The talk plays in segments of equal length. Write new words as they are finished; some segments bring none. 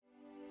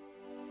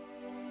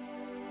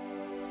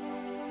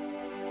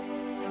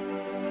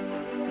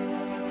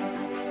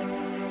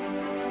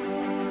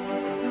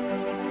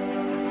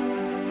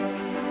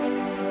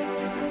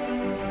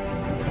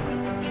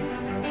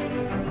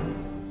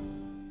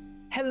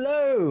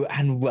Hello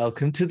and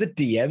welcome to the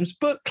DM's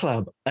Book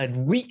Club, a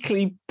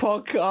weekly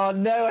podcast. Oh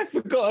no, I've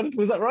forgotten.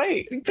 Was that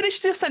right?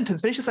 Finish your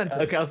sentence.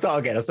 Okay, I'll start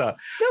again. No.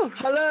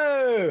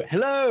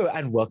 Hello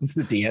and welcome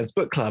to the DM's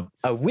Book Club,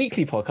 a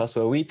weekly podcast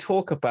where we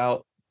talk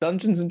about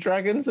Dungeons and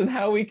Dragons and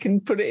how we can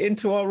put it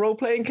into our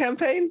role-playing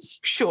campaigns.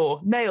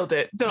 Sure, nailed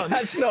it. Done.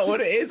 That's not what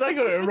it is. I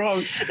got it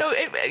wrong. No,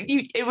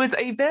 it was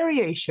a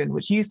variation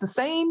which used the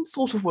same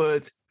sort of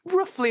words,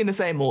 roughly in the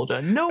same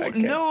order. No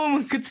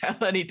one could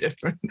tell any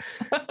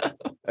difference.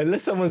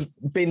 Unless someone's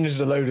binged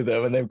a load of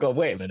them and they've gone,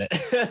 wait a minute,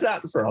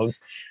 that's wrong.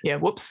 Yeah,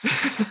 whoops.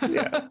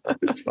 Yeah,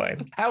 it's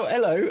fine.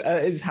 Hello,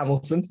 is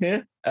Hamilton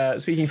here.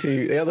 Speaking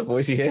to the other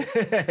voice you hear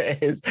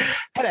is,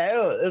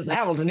 hello, it's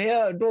Hamilton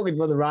here, talking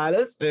for the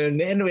Riders.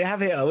 And we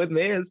have here with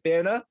me is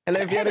Fiona.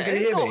 Hello, Fiona,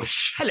 can you hear me?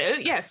 Hello,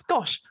 yes,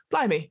 gosh,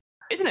 blimey.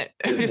 Isn't it?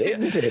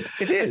 Isn't it?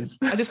 It is.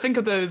 I just think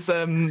of those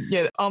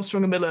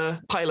Armstrong and Miller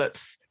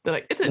pilots. They're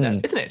like, isn't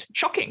it? Isn't it?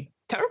 Shocking.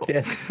 Terrible.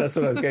 Yeah, that's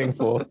what I was going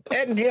for.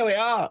 And here we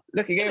are,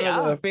 looking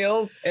over the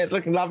fields. It's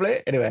looking lovely.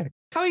 Anyway.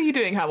 How are you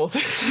doing,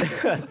 Hamilton?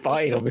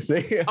 Fine,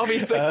 obviously.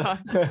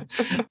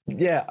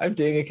 Yeah, I'm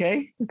doing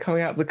okay. I'm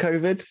coming out of the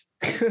COVID.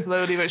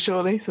 Slowly but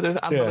surely, sort of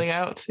ambling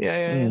out.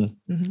 Yeah.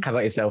 Mm-hmm. How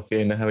about yourself,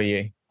 Fiona? How are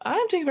you?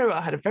 I'm doing very well.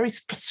 I had a very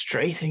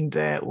frustrating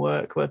day at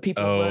work where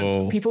people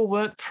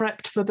weren't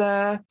prepped for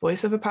their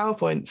voiceover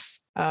PowerPoints.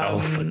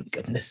 For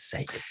goodness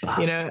sake,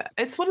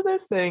 it's one of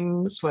those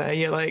things where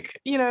you're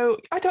like, I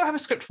don't have a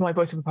script for my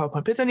voiceover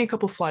PowerPoint, but it's only a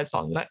couple slides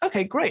long. You're like,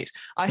 okay, great.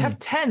 I have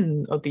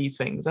 10 of these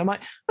things. I'm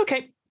like,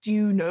 okay, do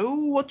you know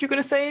what you're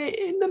going to say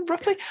in them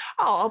roughly?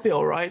 Oh, I'll be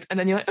all right. And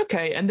then you're like,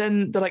 okay. And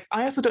then they're like,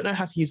 I also don't know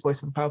how to use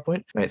voiceover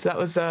PowerPoint. Right. So that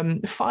was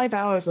 5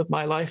 hours of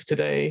my life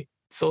today,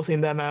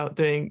 sorting them out,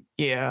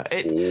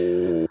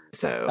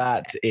 so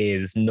that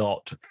is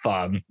not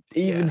fun.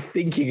 Even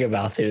thinking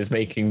about it is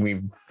making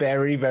me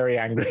very, very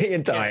angry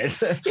and tired.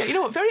 Yeah, you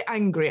know what? Very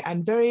angry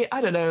and very,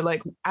 I don't know,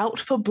 like out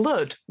for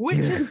blood, which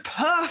is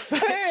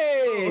perfect.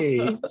 Hey,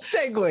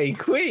 segue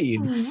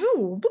queen.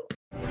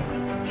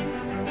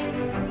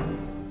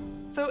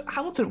 So,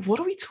 Hamilton, what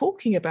are we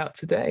talking about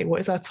today? What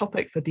is our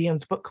topic for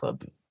DM's Book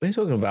Club? We're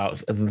talking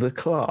about the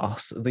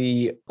class,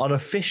 the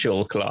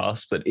unofficial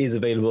class, but is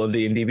available on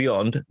D&D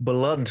Beyond,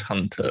 Blood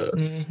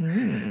Hunters,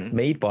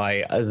 made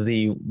by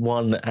the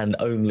one and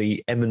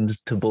only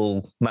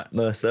eminentable Matt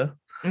Mercer.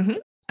 Mm-hmm.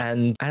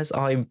 And as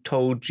I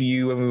told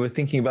you when we were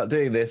thinking about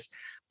doing this,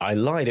 I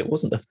lied. It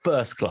wasn't the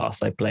first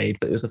class I played,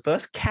 but it was the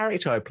first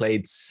character I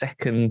played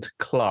second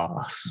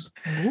class.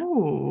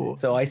 Ooh.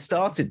 So I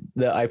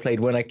played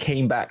when I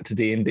came back to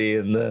D&D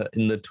in the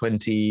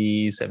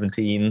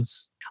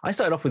 2017s. I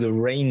started off with a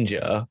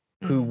ranger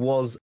who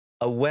was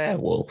a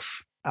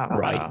werewolf,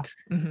 right?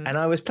 Mm-hmm. And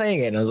I was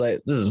playing it and I was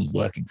like, this isn't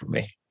working for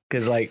me.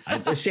 Because like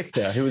a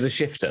shifter, who was a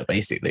shifter,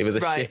 basically. It was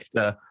a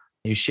shifter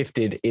who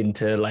shifted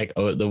into like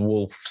the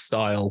wolf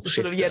style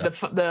shifter. Sort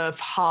of, the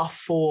half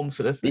form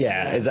sort of thing.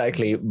 Yeah,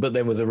 exactly. But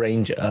then was a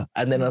ranger.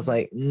 And then I was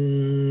like,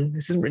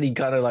 this isn't really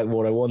kind of like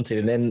what I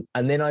wanted. And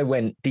then I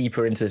went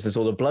deeper into this and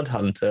saw the Blood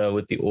Hunter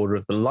with the Order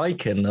of the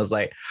Lycan. And I was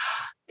like,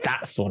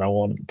 that's what I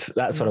want.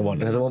 That's what I want.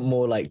 Because I want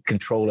more like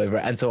control over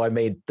it. And so I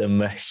made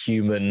them a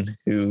human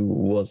who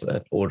was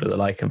an Order of the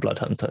Lycan Blood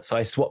Hunter. So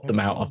I swapped them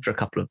out after a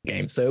couple of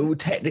games. So it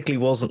technically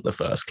wasn't the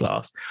first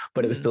class,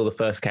 but it was still the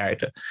first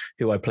character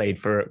who I played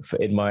for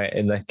in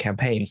the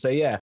campaign. So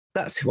yeah,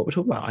 that's what we're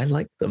talking about. I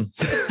liked them.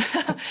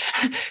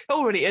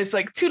 Already, it's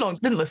like too long.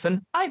 Didn't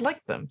listen. I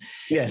liked them.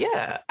 Yes.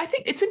 Yeah, I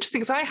think it's interesting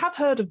because I have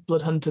heard of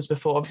Blood Hunters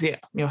before. Obviously,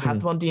 had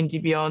them on D&D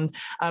Beyond.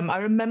 I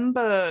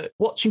remember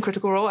watching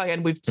Critical Role.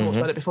 Again, we've talked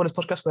about it before in this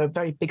podcast. We're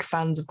very big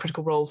fans of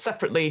Critical Role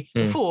separately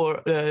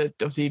before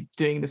obviously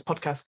doing this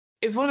podcast.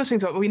 It's one of those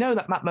things where we know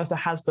that Matt Mercer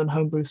has done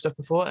homebrew stuff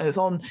before, and it's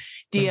on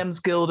DM's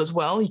Guild as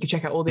well. You can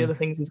check out all the other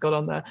things he's got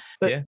on there.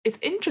 But it's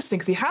interesting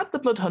because he had the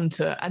Blood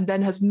Hunter and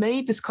then has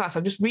made this class.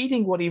 I'm just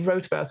reading what he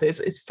wrote about it. It's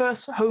his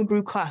first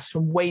homebrew class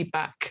from way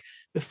back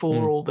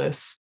before all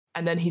this.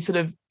 And then he sort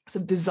of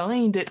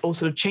designed it or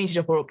sort of changed it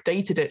up or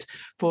updated it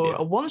for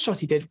a one-shot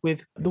he did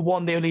with the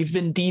only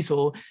Vin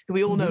Diesel, who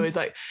we all know is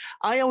like,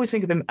 I always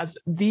think of him as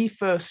the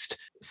first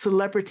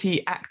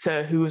celebrity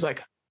actor who was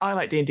like, I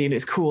like D&D and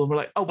it's cool. And we're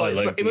like, oh, well,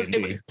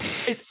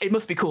 it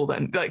must be cool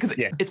then. Because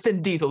it's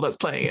Vin Diesel that's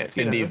playing it.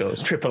 Vin Diesel.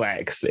 It's Triple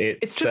X.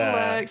 It's Triple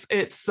X.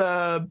 It's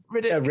Riddick.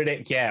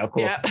 Riddick, yeah, of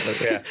course.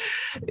 Yeah.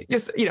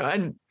 Just,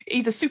 and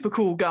he's a super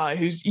cool guy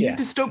who's you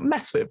just don't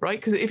mess with, right?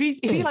 Because if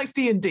he likes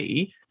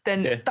D&D,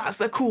 then that's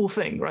a cool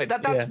thing, right?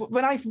 That's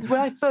when I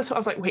first I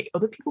was like, wait,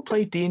 other people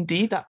play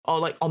D&D that are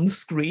like on the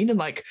screen and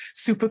like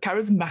super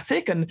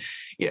charismatic and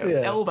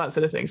all that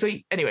sort of thing. So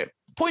anyway,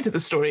 point of the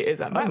story is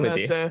that Matt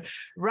Mercer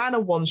ran a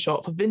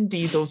one-shot for Vin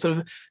Diesel,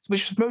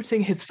 which was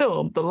promoting his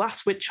film, The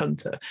Last Witch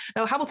Hunter.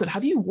 Now, Hamilton,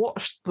 have you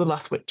watched The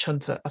Last Witch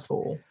Hunter at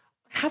all?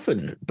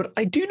 Haven't, but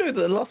I do know that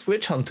The Last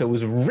Witch Hunter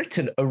was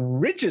written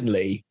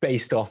originally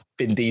based off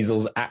Vin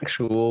Diesel's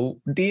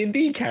actual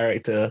D&D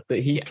character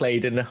that he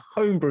played in a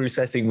homebrew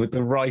setting with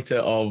the writer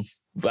of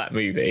that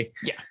movie.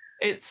 Yeah.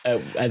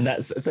 and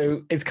that's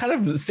so it's kind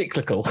of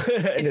cyclical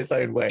in its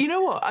own way. You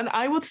know what? And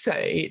I would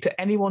say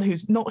to anyone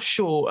who's not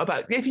sure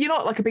about, if you're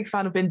not like a big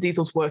fan of Vin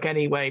Diesel's work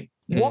anyway,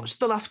 watch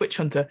The Last Witch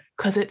Hunter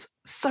because it's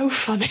so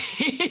funny.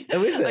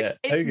 Oh, is it? Like,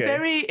 it's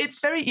very,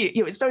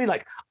 it's very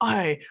like,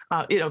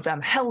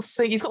 Van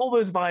Helsing. He's got all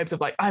those vibes of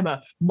like, I'm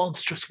a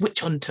monstrous witch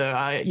hunter.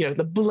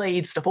 The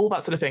blade stuff, all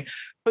that sort of thing.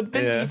 But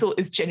Vin Diesel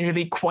is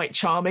genuinely quite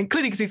charming,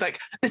 clearly because he's like,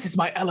 this is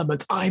my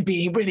element. I'm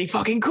being really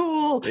fucking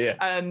cool. Yeah.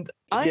 And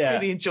I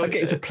really enjoyed it. I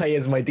get to play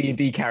as my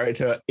D&D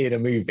character in a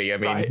movie. I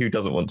mean, who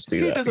doesn't want to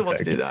do that? Who doesn't want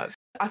to do that?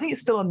 I think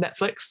it's still on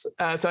Netflix,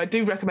 so I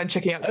do recommend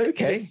checking out.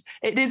 Okay.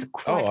 It is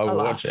quite I will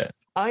watch it.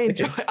 I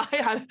enjoy. I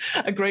had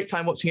a great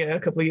time watching it a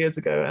couple of years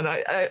ago, and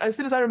I as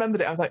soon as I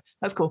remembered it, I was like,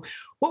 "That's cool."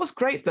 What was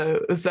great though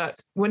was that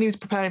when he was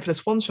preparing for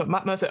this one shot,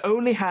 Matt Mercer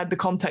only had the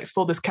context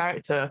for this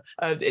character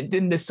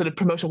in this sort of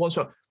promotional one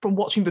shot from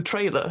watching the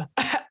trailer,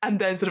 and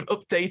then sort of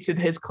updated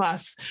his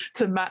class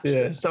to match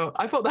this. So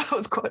I thought that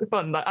was quite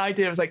fun. The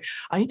idea was like,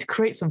 I need to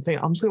create something.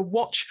 I'm just going to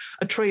watch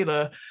a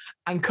trailer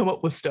and come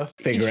up with stuff.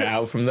 Figure it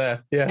out from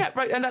there. Yeah,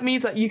 right. And that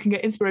means that you can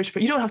get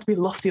inspiration. You don't have to be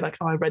lofty, like,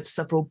 I read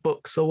several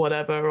books or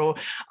whatever, or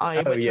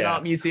I went to an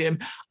art museum.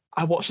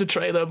 I watched a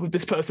trailer with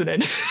this person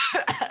in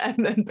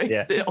and then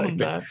based it on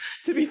there.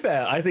 To be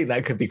fair, I think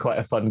that could be quite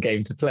a fun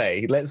game to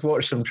play. Let's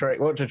watch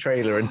watch a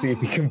trailer and see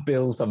if we can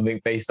build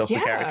something based off the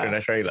character in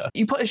a trailer.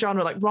 You put a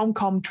genre like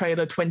rom-com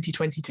trailer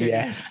 2022.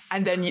 Yes.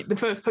 And then the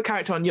first put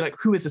character on, you're like,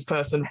 who is this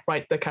person?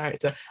 Write the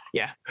character.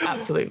 Yeah,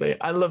 absolutely.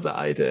 I love that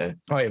idea.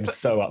 I am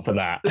so up for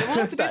that. We'll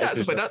have to do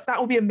that. That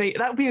would be amazing.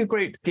 That would be a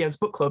great DM's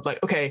book club.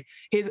 Like, okay,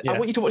 I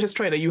want you to watch this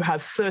trailer. You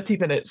have 30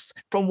 minutes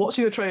from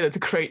watching the trailer to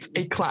create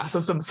a class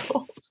of some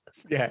sort.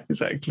 Yeah,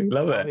 exactly.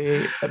 Love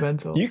it.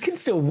 Mental. You can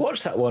still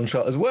watch that one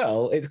shot as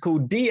well. It's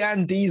called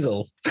Deanne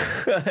Diesel.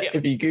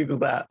 If you Google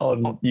that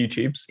on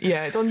YouTube.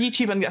 Yeah, it's on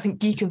YouTube and I think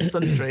Geek and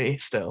Sundry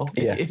still.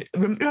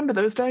 Remember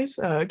those days?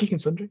 Geek and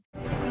Sundry.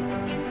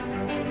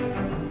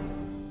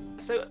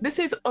 So this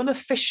is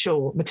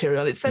unofficial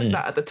material. It says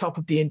that at the top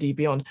of D&D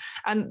Beyond.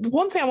 And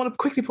one thing I want to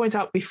quickly point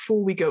out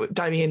before we go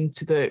diving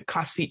into the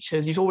class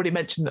features, you've already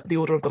mentioned the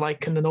Order of the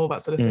Lycan and all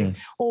that sort of thing.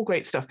 All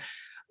great stuff.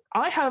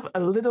 I have a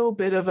little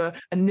bit of a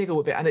niggle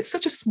with it, and it's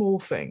such a small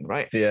thing,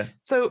 right? Yeah.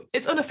 So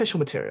it's unofficial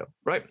material,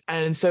 right?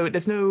 And so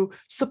there's no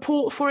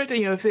support for it.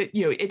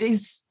 It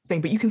is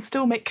thing, but you can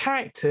still make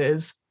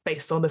characters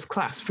based on this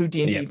class through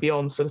D&D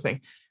Beyond sort of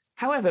thing.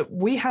 However,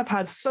 we have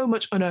had so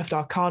much Unearthed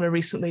Arcana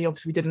recently.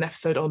 Obviously, we did an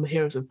episode on the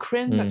Heroes of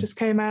Krynn that just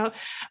came out.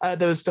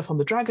 There was stuff on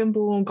the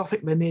Dragonborn,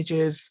 Gothic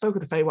Lineages, Folk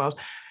of the Feywild.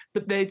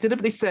 But they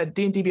deliberately said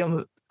D&D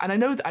Beyond,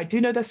 and I do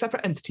know they're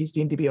separate entities,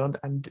 D&D Beyond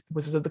and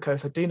Wizards of the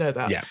Coast. I do know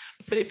that. Yeah.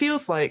 But it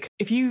feels like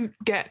if you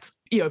get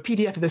a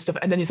PDF of this stuff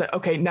and then you say,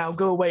 okay, now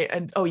go away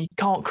and you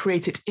can't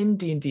create it in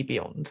D&D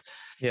Beyond.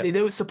 Yeah. They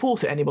don't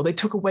support it anymore. They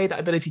took away that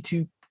ability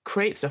to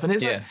create stuff, and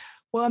it's like,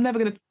 well, I'm never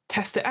going to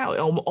test it out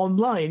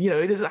online.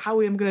 How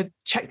am I going to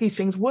check these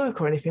things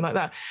work or anything like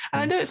that?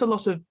 And I know it's a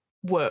lot of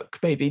work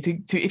maybe to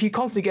if you're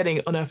constantly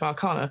getting Unearthed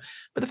Arcana,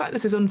 but the fact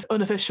this is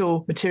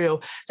unofficial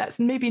material that's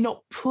maybe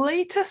not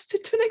play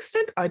tested to an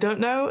extent, I don't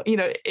know.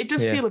 It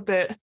does feel a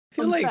bit. I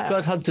feel like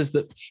Blood Hunters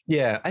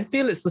I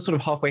feel it's the sort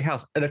of halfway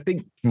house. And I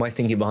think my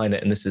thinking behind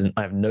it, and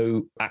I have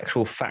no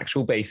actual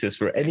factual basis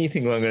for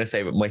anything I'm going to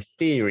say, but my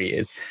theory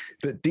is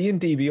that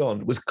D&D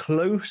Beyond was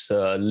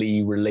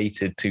closely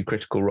related to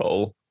Critical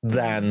Role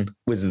than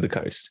Wizards of the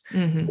Coast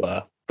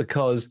were,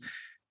 because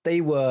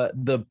they were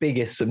the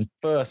biggest and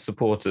first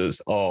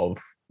supporters of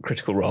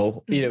Critical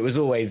Role. It was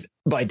always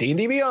by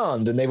D&D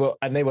Beyond, and they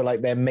were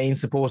like their main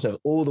supporter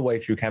all the way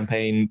through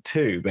campaign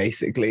 2,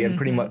 basically, and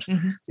pretty much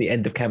the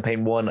end of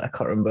campaign 1. I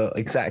can't remember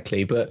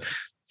exactly, but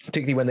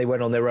particularly when they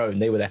went on their own,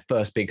 they were their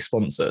first big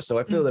sponsor. So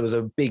I feel there was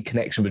a big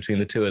connection between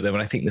the two of them,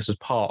 and I think this was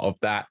part of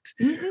that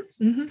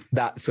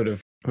that sort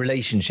of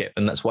relationship,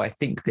 and that's why I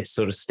think this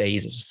sort of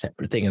stays as a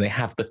separate thing. And they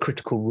have the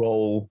Critical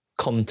Role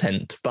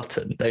content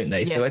button, don't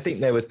they? Yes. So I think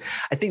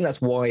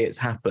that's why it's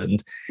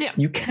happened. Yeah.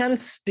 You can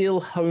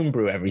still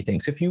homebrew everything.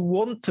 So if you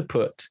want to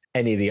put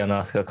any of the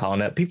Unearthed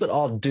Arcana, people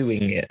are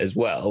doing it as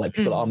well. Like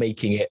people are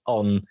making it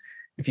on.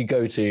 If you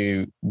go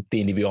to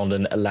D&D Beyond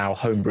and allow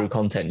homebrew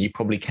content, you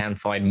probably can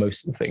find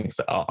most of the things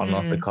that are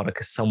Unearthed Arcana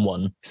because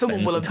someone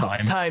will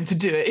have time to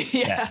do it.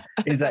 Yeah,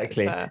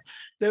 exactly.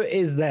 So it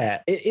is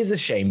there. It is a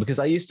shame because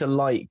I used to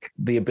like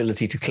the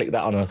ability to click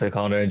that Unearthed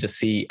Arcana and just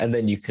see, and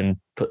then you can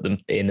put them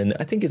in. And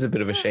I think it's a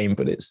bit of a shame,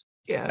 but it's,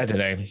 I don't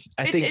know.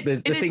 I think the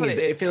thing is,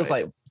 it feels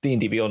like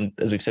D&D Beyond,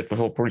 as we've said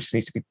before, probably just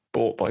needs to be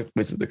bought by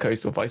Wizards of the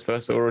Coast or vice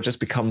versa, or just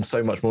become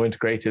so much more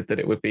integrated that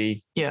it would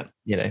be, pretty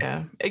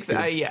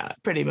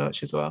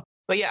much as well.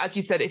 But yeah, as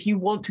you said, if you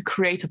want to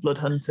create a Blood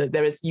Hunter,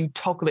 you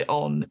toggle it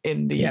on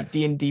in the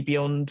D&D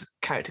Beyond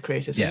character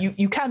creator. So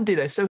you can do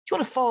this. So if you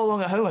want to follow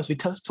along at home as we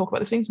talk about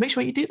these things, make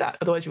sure you do that.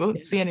 Otherwise you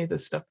won't see any of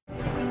this stuff.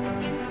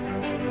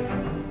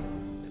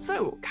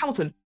 So,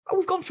 Hamilton,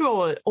 we've gone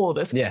through all of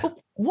this. Yeah. But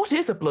what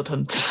is a Blood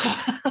Hunter?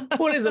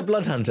 What is a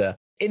Blood Hunter?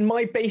 in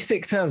my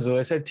basic terms, what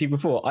I said to you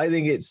before, I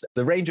think it's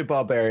the Ranger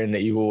Barbarian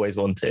that you've always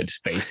wanted,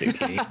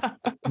 basically.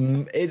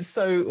 It's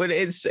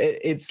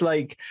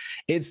like,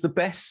 it's the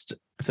best,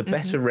 it's a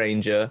better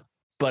Ranger,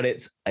 but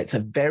it's a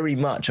very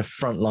much a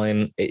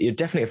frontline, you're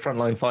definitely a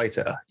frontline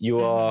fighter.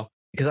 You are,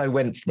 because I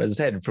went from, as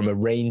I said, from a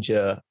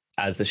Ranger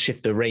as a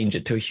shifter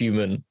Ranger to a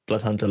human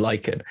Bloodhunter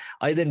Lycan.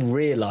 I then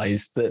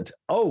realized that,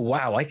 oh,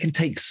 wow, I can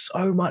take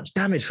so much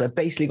damage. I've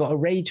basically got a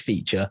rage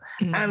feature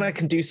and I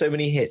can do so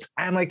many hits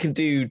and I can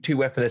do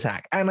 2-weapon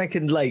attack and I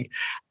can like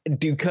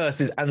do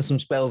curses and some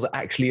spells that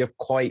actually are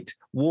quite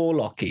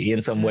warlocky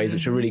in some ways,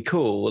 which are really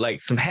cool,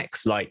 like some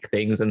hex-like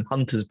things, and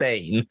Hunter's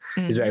Bane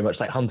is very much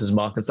like Hunter's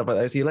Mark and stuff like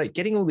that. So you're like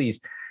getting all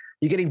these,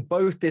 you're getting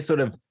both this sort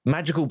of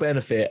magical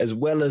benefit as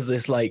well as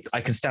this, like,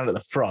 I can stand at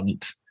the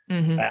front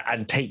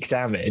and take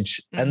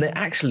damage. And they're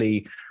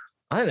actually,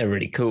 I think they're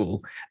really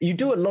cool. You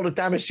do a lot of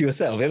damage to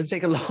yourself. You have to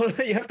take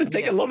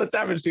a lot of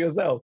damage to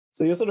yourself.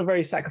 So you're sort of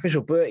very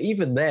sacrificial. But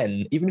even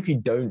then, even if you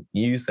don't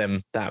use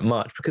them that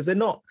much, because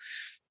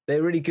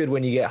they're really good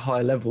when you get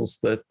higher levels,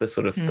 the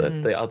sort of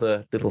the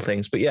other little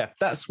things. But yeah,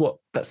 that's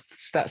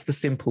the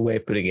simple way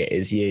of putting it,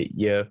 is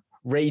your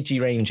Ragey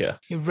Ranger.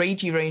 Your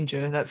Ragey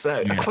Ranger. That's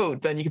a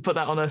quote. Then you can put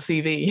that on a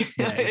CV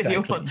if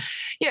you want.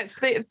 Yes,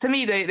 to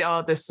me, they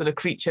are this sort of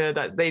creature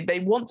that they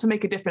want to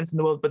make a difference in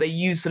the world, but they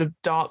use sort of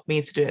dark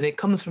means to do it. And it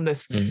comes from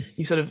this,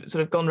 you've sort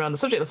of gone around the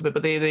subject a little bit,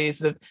 but they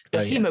sort of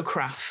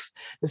hemocraft,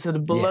 this sort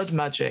of blood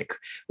magic,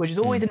 which is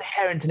always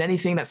inherent in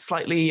anything that's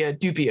slightly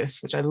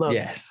dubious, which I love.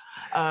 Yes.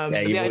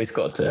 You've always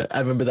got to.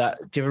 I remember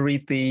that. Do you ever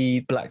read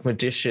the Black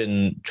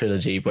Magician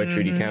trilogy by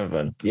Trudy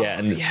Caravan?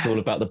 Yeah, it's all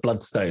about the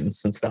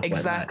bloodstones and stuff.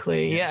 Exactly.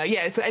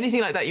 Yeah. So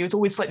anything like that, it's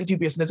always slightly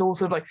dubious, and there's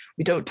also like,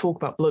 we don't talk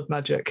about blood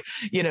magic.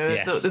 You know,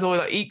 there's always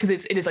like, because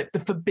it is like the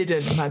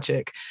forbidden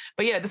magic.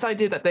 But yeah, this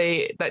idea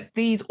that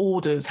these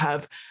orders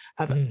have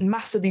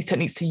mastered these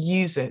techniques to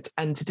use it,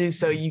 and to do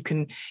so, you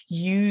can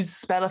use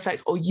spell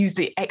effects or use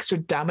the extra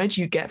damage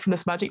you get from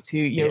this magic to,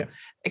 you know,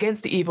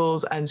 against the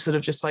evils, and sort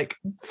of just like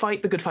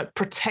fight the good fight,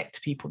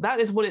 protect people. That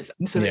is what it's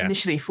sort of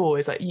initially for,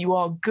 is like you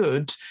are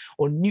good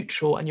or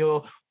neutral and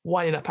you're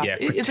winding up.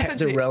 Protect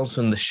the realms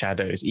from the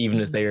shadows, even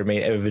as they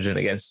remain ever vigilant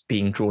against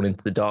being drawn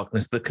into the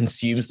darkness that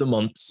consumes the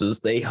monsters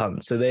they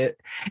hunt. So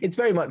it's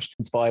very much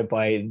inspired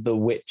by The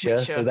Witcher.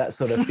 So that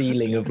sort of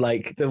feeling of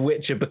like the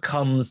Witcher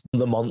becomes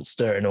the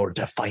monster in order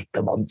to fight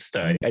the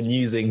monster, and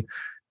using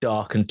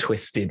dark and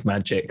twisted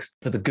magics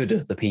for the good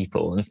of the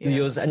people. And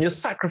you're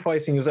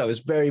sacrificing yourself. It's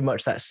very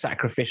much that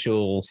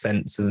sacrificial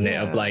sense, isn't it?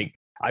 Of like,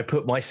 I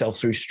put myself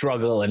through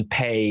struggle and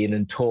pain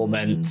and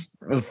torment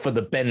for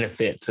the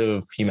benefit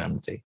of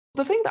humanity.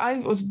 The thing that I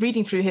was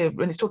reading through here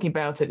when it's talking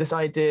about it, this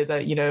idea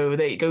that, you know,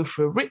 they go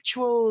through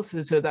rituals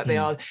so that they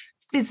are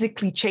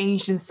physically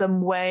changed in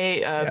some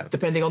way,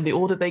 depending on the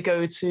order they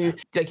go to.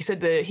 Like you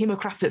said, the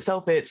hemocraft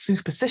itself, it's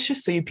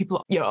superstitious. So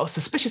people are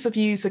suspicious of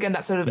you. So again,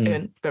 that's sort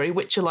of very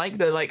Witcher-like.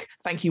 They're like,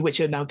 thank you,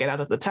 Witcher, now get out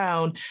of the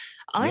town.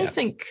 I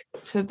think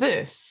for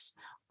this,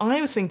 I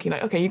was thinking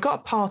like, okay, you got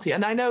a party,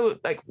 and I know,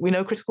 like, we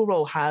know Critical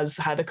Role has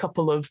had a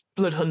couple of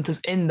blood hunters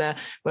in there,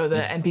 whether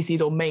they're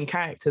NPCs or main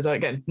characters.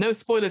 Again, no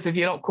spoilers if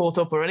you're not caught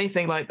up or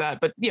anything like that,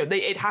 but you know,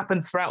 it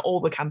happens throughout all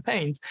the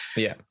campaigns.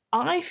 Yeah,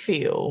 I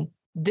feel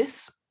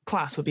this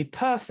class would be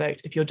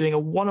perfect if you're doing a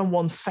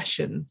one-on-one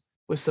session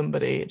with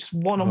somebody, just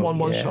one-on-one,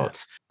 one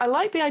shot. I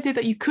like the idea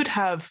that you could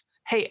have,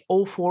 hey,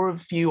 all 4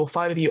 of you or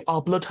 5 of you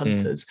are blood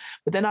hunters,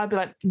 but then I'd be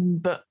like,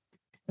 but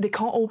they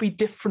can't all be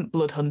different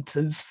blood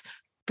hunters,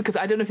 because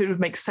I don't know if it would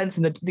make sense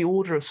in the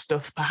order of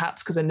stuff,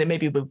 perhaps, because then there may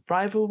be with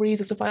rivalries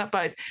and stuff like that.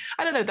 But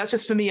I don't know. That's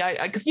just for me.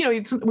 Because, you know,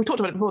 we talked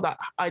about it before, that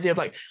idea of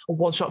like a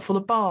one shot full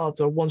of bards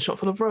or one shot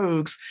full of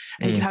rogues,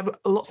 and you can have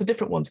lots of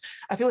different ones.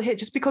 I feel here,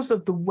 just because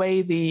of the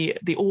way the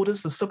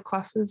orders, the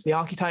subclasses, the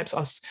archetypes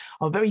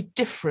are very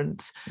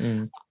different,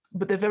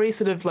 but they're very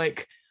sort of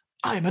like,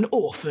 I'm an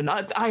orphan.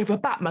 I have a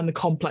Batman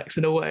complex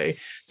in a way.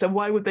 So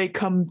why would they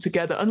come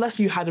together unless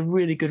you had a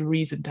really good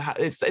reason to have?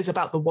 It's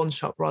about the one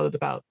shot rather than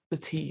about the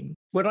team.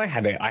 When I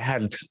had it, I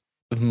had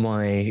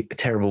my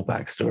terrible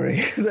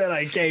backstory that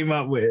I came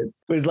up with.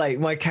 Was like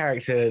my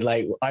character,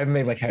 like I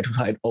made my character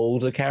quite an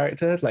older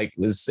character, like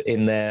was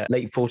in their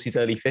late 40s,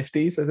 early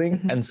 50s, I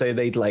think. And so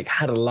they'd like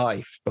had a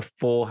life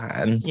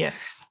beforehand.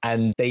 Yes.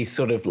 And they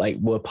sort of like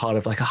were part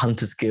of like a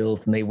hunter's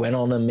guild, and they went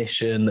on a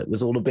mission that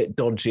was all a bit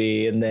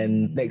dodgy. And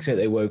then next minute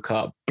they woke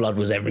up, blood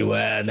was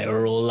everywhere, and they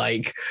were all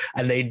like,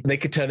 and they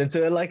could turn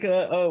into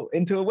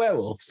into a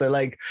werewolf. So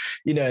like,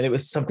 you know, and it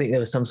was there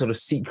was some sort of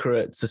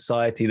secret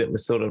society that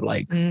was sort of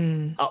like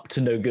up to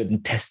no good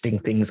and testing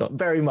things up,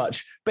 very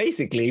much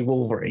basically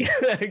Wolverine.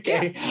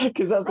 Okay,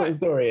 because that's what the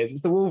story is.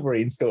 It's the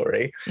Wolverine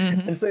story.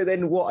 And so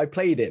then what I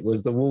played it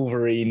was the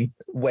Wolverine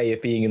way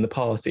of being in the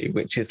party,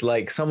 which is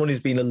like someone who's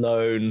been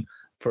alone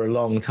for a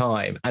long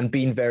time and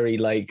been very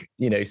like,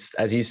 you know,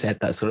 as you said,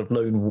 that sort of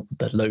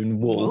lone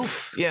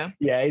wolf. Yeah,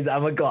 he's, oh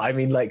my god, I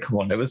mean, like, come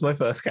on, it was my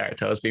first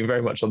character. I was being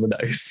very much on the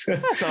nose.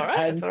 That's all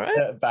right.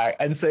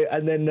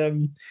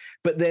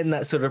 But then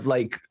that sort of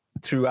like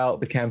throughout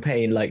the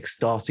campaign, like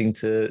starting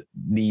to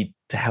need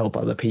to help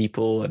other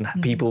people and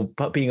people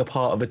being a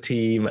part of a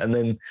team, and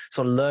then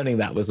sort of learning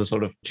that was the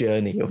sort of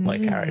journey of my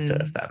character,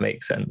 if that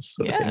makes sense.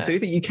 Sort of thing. So you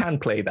think you can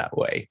play that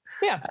way?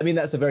 Yeah. I mean,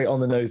 that's a very on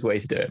the nose way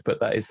to do it, but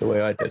that is the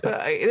way I did it.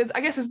 But I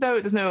guess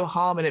there's no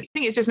harm in it. I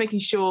think it's just making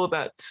sure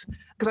that,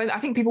 because I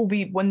think people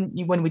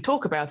when we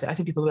talk about it, I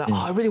think people are like,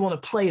 oh, I really want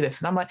to play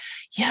this, and I'm like,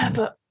 yeah,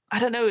 but I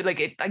don't know,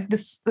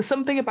 there's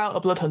something about a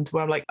Blood Hunter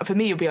where I'm like, for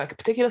me, it would be like a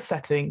particular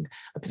setting,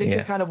 a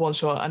particular kind of one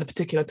shot, and a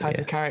particular type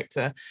of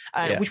character,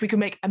 which we could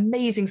make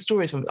amazing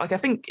stories from. Like, I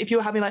think if you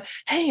were having like,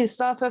 hey,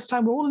 it's our first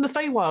time, we're all in the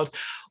Feywild,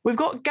 we've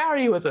got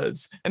Gary with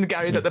us, and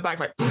Gary's at the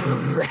back like,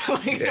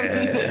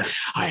 I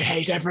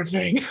hate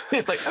everything.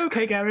 It's like,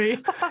 okay, Gary.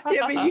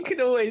 Yeah, but you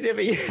can always,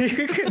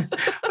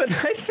 but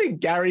I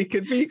think Gary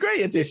could be a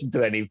great addition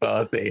to any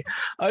party.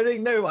 I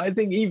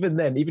think even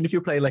then, even if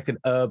you're playing like an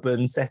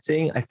urban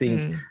setting, I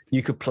think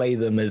you could play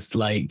them as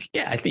like,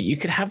 I think you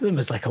could have them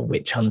as like a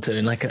witch hunter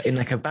in like a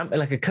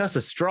Curse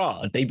of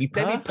Strahd. They'd be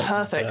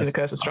perfect in a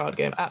Curse of Strahd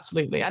game,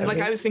 absolutely. And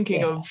I was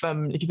thinking of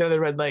if you've ever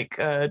read like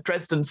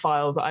Dresden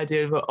Files, the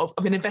idea of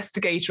an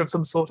investigator of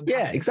some sort.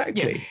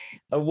 Exactly. Yeah.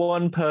 A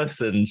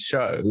one-person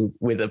show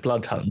with a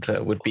Blood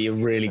Hunter would be a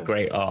really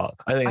great arc.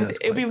 I think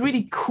it would be a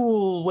really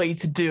cool way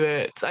to do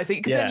it. I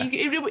think because then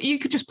you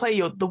could just play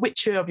the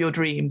Witcher of your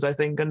dreams. I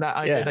think, and that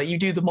idea that you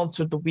do the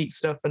Monster of the Week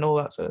stuff and all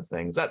that sort of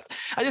things. That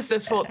I just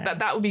thought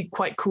that would be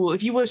quite cool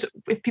if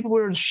people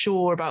were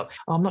unsure about.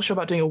 Oh, I'm not sure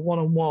about doing a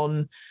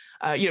one-on-one.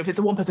 If it's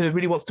a one person who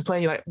really wants to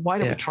play, you're like, why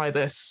don't we try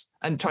this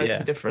and try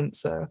something different?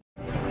 So.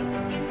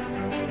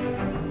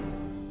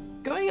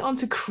 Going on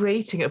to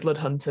creating a Blood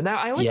Hunter. Now,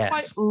 I always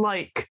quite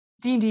like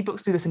D&D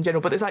books do this in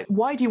general, but it's like,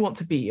 why do you want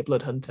to be a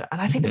Blood Hunter? And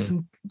I think there's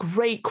some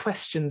great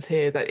questions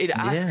here that it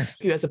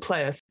asks you as a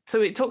player.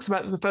 So it talks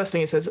about the first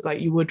thing, it says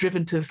like you were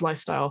driven to this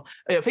lifestyle.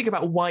 Think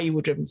about why you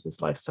were driven to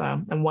this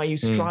lifestyle and why you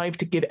strive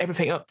to give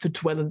everything up to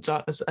dwell in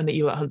darkness and the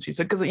evil that hunts you.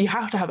 So because you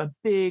have to have a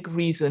big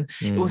reason.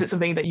 Was it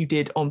something that you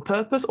did on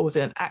purpose, or was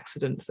it an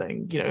accident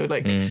thing?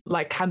 Like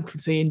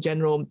lycanthropy in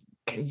general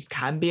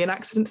can be an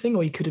accident thing,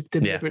 or you could have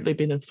deliberately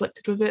been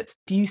inflicted with it.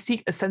 Do you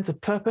seek a sense of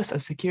purpose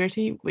and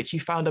security, which you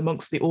found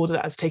amongst the order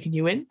that has taken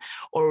you in,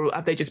 or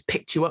have they just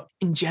picked you up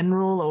in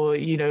general, or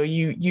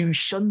you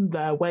shunned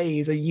their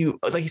ways, or you,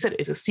 like you said,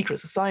 it's a secret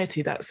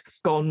society that's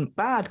gone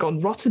bad, gone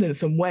rotten in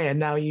some way, and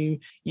now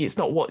it's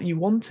not what you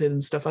wanted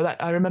and stuff like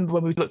that. I remember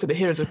when we looked at the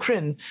Heroes of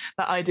Krynn,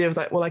 that idea was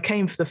like, well, I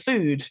came for the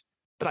food,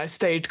 but I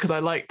stayed because I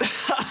liked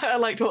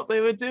what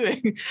they were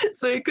doing.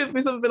 So it could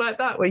be something like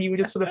that, where you were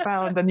just sort of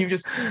found and you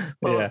just,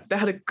 they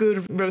had a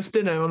good roast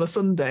dinner on a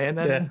Sunday, and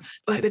then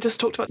they just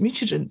talked about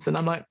mutagents, and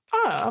I'm like,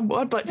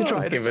 I'd like to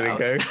try this out.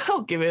 Give it a go.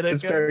 I'll give it a go.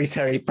 It's very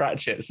Terry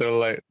Pratchett, so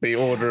like the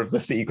Order of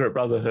the Secret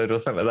Brotherhood or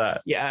something like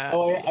that. Yeah.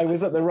 Oh, I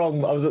was at the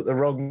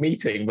wrong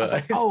meeting, but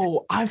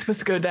I'm supposed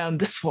to go down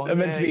this one. I'm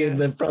meant to be in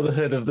the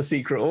Brotherhood of the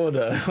Secret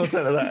Order or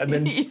something like that, and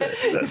then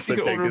the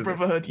Secret Order of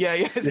Brotherhood.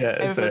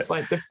 It's a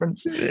slight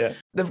difference. Yeah.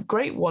 The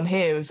great one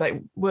here is like,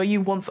 were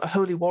you once a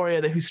holy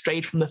warrior who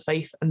strayed from the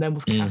faith and then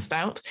was cast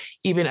out,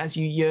 even as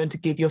you yearn to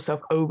give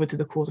yourself over to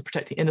the cause of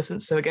protecting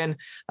innocence? So again,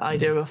 the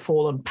idea of a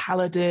fallen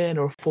paladin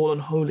or a fallen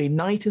holy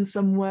knight in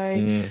some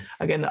way.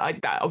 Again,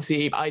 that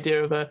obviously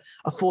idea of a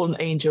fallen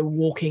angel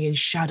walking in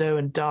shadow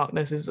and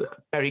darkness is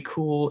very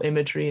cool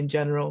imagery in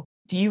general.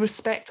 Do you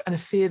respect and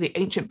fear the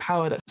ancient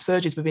power that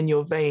surges within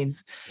your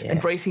veins,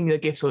 embracing the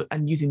gifts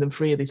and using them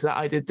freely? So that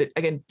idea that,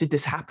 again, did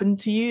this happen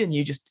to you and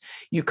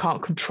you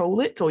can't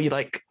control it, or you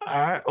like,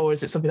 or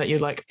is it something that you're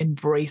like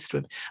embraced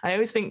with? I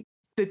always think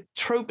the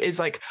trope is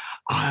like,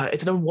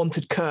 it's an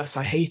unwanted curse,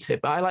 I hate it.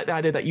 But I like the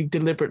idea that you've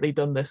deliberately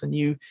done this and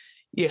you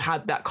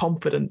had that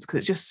confidence,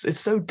 because it's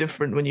so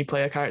different when you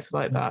play a character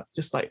like that.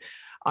 Just like,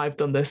 I've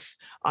done this,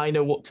 I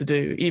know what to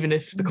do, even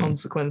if the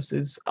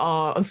consequences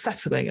are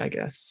unsettling, I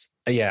guess.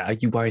 Yeah, are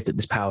you worried that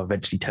this power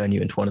eventually turn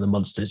you into one of the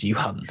monsters you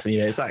hunt?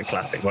 It's that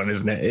classic one,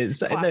 isn't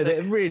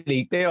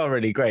it? They are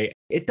really great.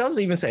 It does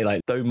even say,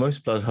 like, though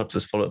most blood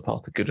hunters follow the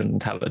path of good and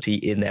mentality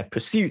in their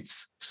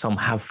pursuits, some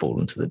have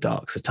fallen to the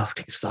dark,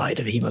 seductive side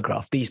of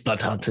Hemograph. These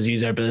blood hunters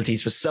use their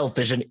abilities for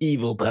selfish and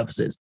evil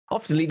purposes,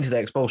 often leading to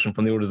their expulsion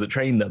from the orders that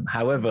train them.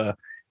 However,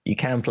 you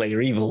can play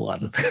your evil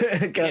one,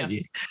 can't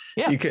you?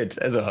 Yeah. You could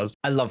as well.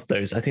 I love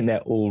those. I think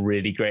they're all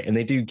really great, and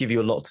they do give you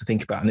a lot to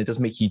think about, and it does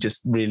make you just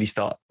really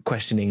start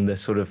questioning the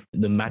sort of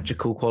the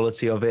magical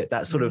quality of it.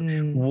 That sort of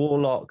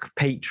warlock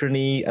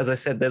patrony, as I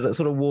said, there's that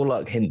sort of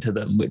warlock hint to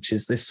them, which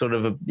is this sort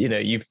of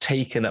you've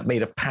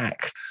made a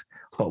pact,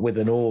 but with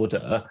an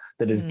order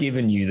that has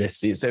given you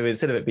this. So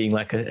instead of it being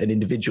like an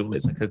individual,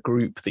 it's like a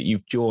group that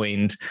you've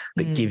joined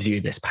that gives you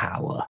this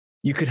power.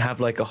 You could have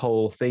like a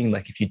whole thing,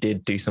 like if you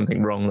did do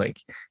something wrong, like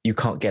you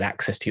can't get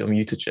access to your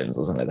mutagens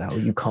or something like that,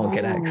 or you can't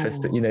get access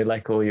to,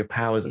 like all your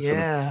powers are sort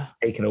of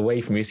taken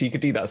away from you. So you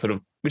could do that sort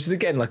of, which is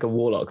again like a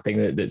warlock thing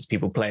that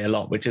people play a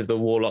lot, which is the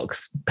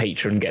warlock's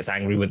patron gets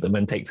angry with them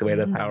and takes away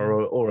their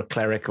power, or a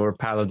cleric or a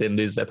paladin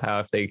lose their power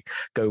if they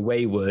go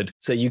wayward.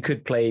 So you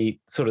could play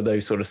sort of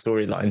those sort of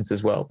storylines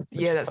as well.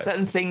 Yeah, that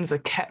certain things are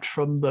kept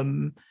from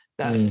them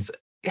that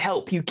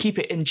help you keep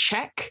it in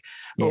check.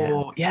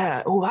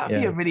 Yeah. Or that'd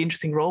be a really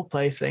interesting role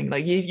play thing.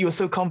 Like you're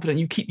so confident,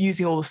 you keep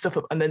using all the stuff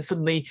up, and then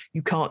suddenly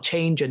you can't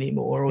change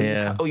anymore,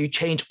 or you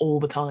change all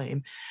the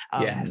time.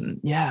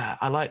 Yeah,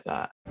 I like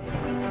that.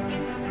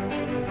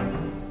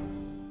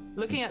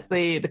 Looking at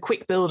the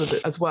quick build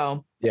as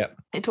well,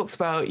 it talks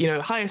about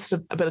highest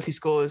ability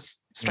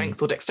scores,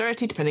 strength or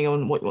dexterity, depending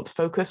on what you want to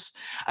focus.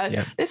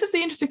 This is the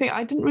interesting thing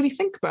I didn't really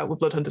think about with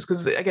Bloodhunters,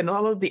 because again, a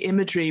lot of the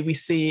imagery we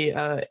see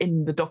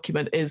in the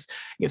document is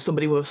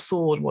somebody with a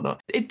sword and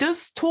whatnot. It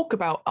does talk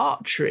about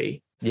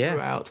archery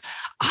throughout.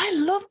 I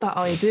love that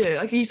idea.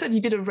 Like you said,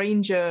 you did a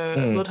ranger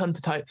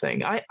bloodhunter type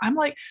thing. I'm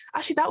like,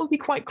 actually, that would be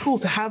quite cool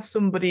to have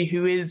somebody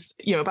who is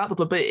about the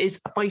blood, but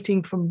is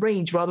fighting from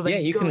range rather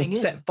than you can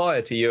set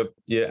fire to your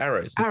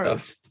arrows and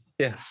stuff.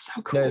 Yeah,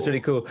 so cool. No, it's really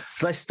cool.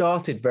 Because I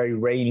started very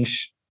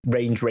range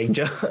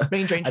ranger,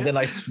 and then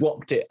I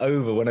swapped it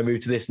over when I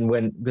moved to this,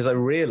 and because I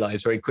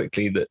realized very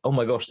quickly that, oh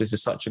my gosh, this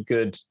is such a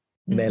good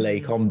melee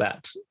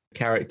combat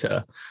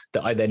character,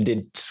 that I then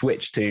did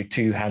switch to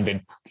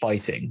two-handed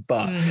fighting,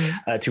 but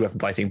two-weapon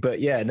fighting. But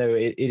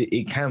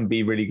it can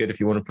be really good if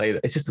you want to play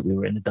that. It's just that we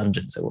were in a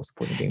dungeon, so what's the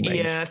point of being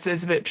ranged? Yeah,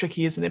 it's a bit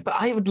tricky, isn't it? But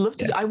I would love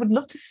to. I would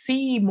love to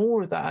see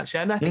more of that,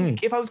 actually. And I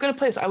think if I was going to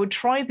play this, I would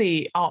try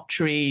the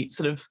archery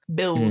sort of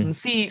build and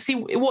see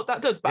what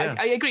that does. But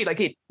I agree. Like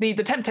the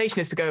temptation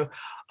is to go,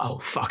 oh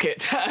fuck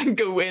it, and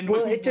go in.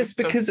 Well,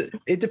 because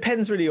it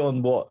depends really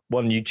on what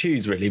one you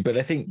choose, really. But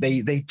I think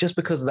they just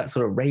because of that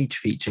sort of rage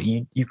feature,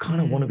 you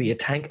kind of want to be a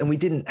tank. And we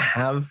didn't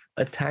have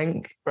a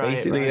tank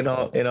basically in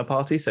our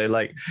party, so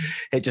like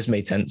it just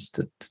made sense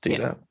to do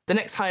that. The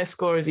next highest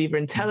score is either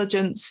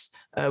intelligence,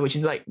 which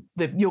is like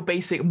your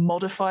basic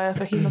modifier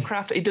for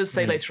Hemocraft. It does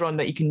say later on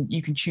that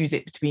you can choose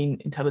it between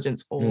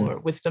intelligence or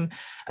wisdom,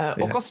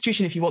 or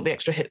constitution if you want the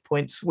extra hit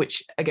points,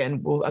 which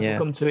again, we'll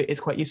come to, it is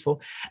quite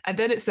useful. And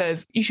then it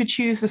says you should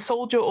choose the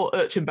soldier or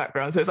urchin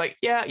background. So it's like,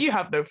 you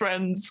have no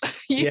friends,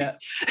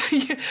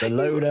 the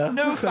loader,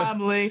 no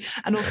family,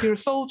 and also you're a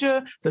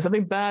soldier, so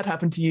something bad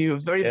happened to you. It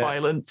was very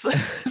violent. So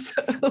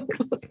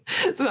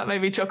that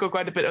made me chuckle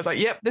quite a bit. I was like,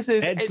 yep, this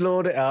is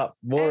edgelord it up,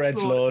 more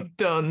edgelord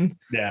done.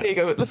 Yeah, there you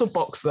go, little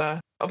box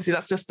there. Obviously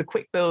that's just the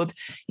quick build.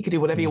 You can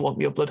do whatever you want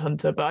with your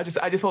Bloodhunter, but I just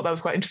thought that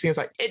was quite interesting. It was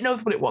like, it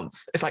knows what it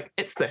wants. It's like,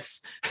 it's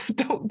this.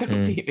 don't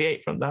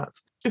deviate from that.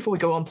 Before we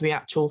go on to the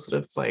actual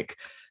sort of like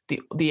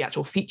the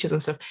actual features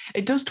and stuff,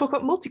 it does talk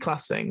about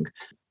multiclassing,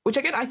 which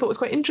again I thought was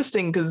quite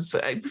interesting, because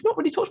we've not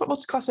really talked about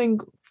multiclassing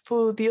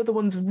for the other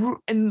ones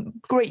in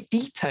great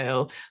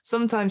detail.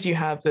 Sometimes you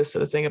have this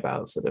sort of thing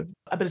about sort of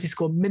ability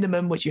score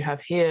minimum, which you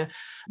have here,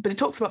 but it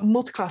talks about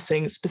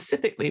multiclassing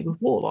specifically with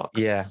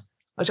warlocks. Yeah.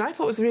 Which I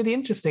thought was really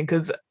interesting,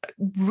 because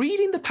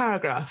reading the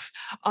paragraph,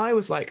 I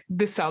was like,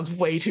 this sounds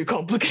way too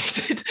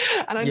complicated.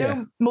 And I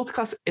know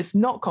multiclass, it's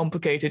not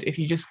complicated if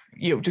you just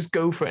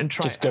go for it and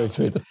try. Just go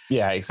through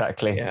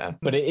exactly. Yeah.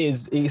 But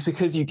it's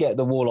because you get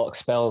the warlock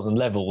spells and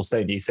levels,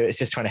 don't you? So it's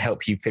just trying to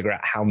help you figure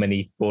out how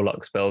many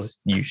warlock spells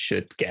you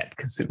should get,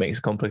 because it makes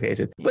it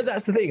complicated. But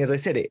that's the thing, as I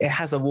said, it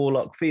has a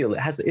warlock feel.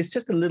 It's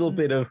just a little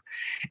bit of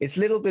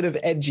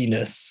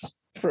edginess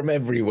from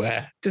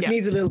everywhere. Just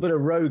needs a little bit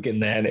of rogue in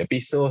there, and it'd be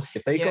sorted.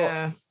 If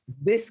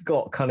they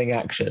got cunning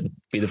action, it'd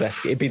be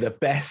the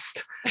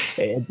best.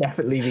 It'd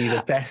definitely be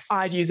the best.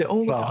 I'd use it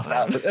all the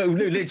time. Oh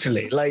no,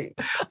 literally. Like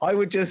I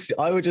would just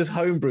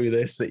homebrew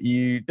this, that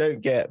you don't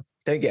get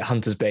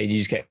Hunter's Bane, you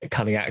just get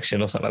cunning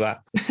action or something like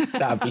that.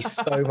 That'd be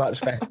so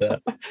much better.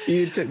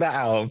 You took that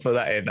out and put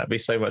that in, that'd be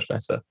so much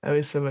better. That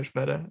is so much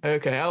better.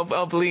 Okay,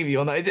 I'll believe you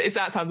on that.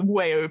 That sounds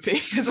way OP.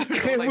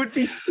 It would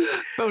be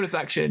bonus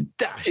action,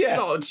 dash,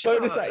 dodge.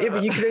 Bonus action.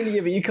 But you can only.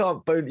 But you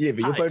can't. But your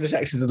bonus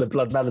actions are the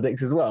blood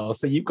maledicts as well.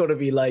 So you've got to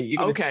be like.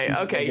 Okay.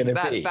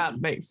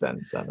 That makes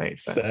sense.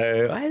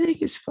 So I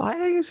think it's fine.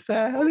 I think it's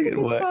fair. I think it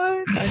works.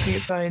 I think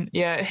it's fine.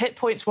 Yeah, hit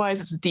points wise,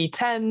 it's a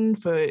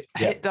D10 for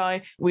hit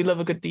die. We love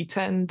a good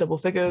D10, double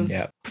figures.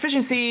 Yep.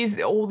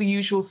 Proficiencies, all the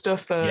usual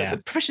stuff. The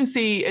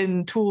proficiency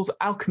in tools,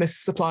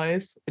 alchemist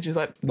supplies, which is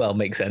like, well,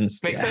 makes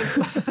sense. Makes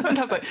sense. And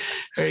I was like,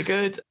 very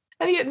good.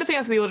 And nothing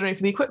else of the ordinary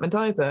for the equipment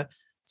either.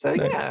 So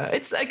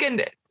it's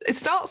again, it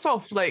starts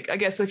off like, I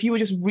guess if you were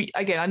just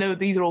again, I know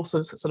these are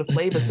also sort of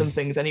flavoursome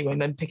things anyway,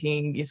 and then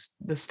picking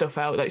the stuff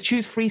out, like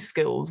choose 3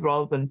 skills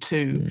rather than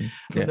 2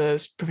 from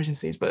those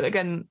proficiencies. But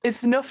again,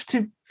 it's enough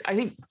to, I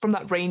think, from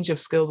that range of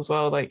skills as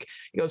well, like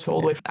it goes from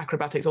all the way from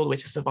acrobatics all the way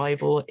to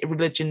survival.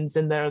 Religion's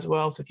in there as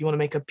well, so if you want to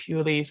make a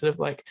purely sort of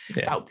like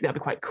that'd be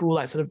quite cool,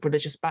 that sort of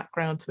religious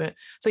background to it.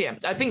 So yeah,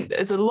 I think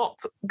there's a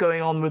lot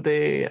going on with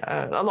the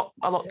a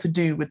lot to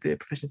do with the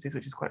proficiencies,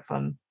 which is quite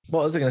fun.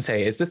 What was I going to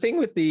say is the thing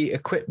with the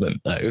equipment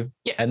though,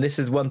 and this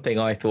is one thing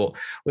I thought,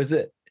 was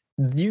that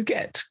you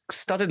get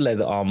studded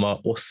leather armor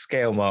or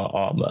scale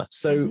armor.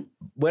 So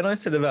when I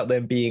said about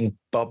them being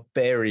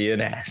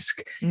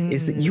barbarian-esque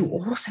is that you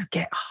also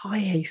get high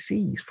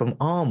ACs from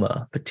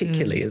armor,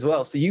 particularly as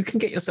well. So you can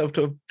get yourself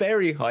to a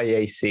very high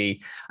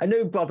AC. I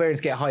know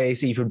barbarians get high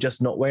AC from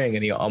just not wearing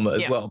any armor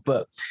as well,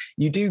 but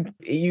you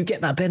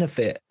get that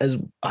benefit as,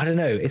 I don't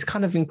know, it's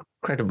kind of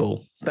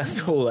incredible.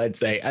 That's all I'd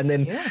say. And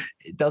then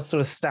it does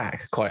sort of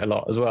stack quite a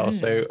lot as well.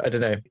 So I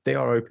don't know, they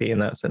are OP in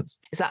that sense.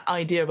 It's that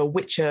idea of a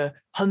Witcher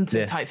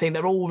hunter type thing.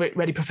 They're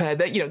already prepared.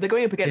 They're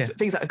going up against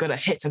things that are going to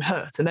hit and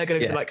hurt, and they're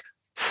going to be like,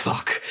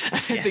 fuck,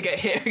 to get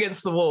hit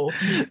against the wall.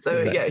 So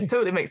it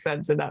totally makes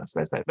sense in that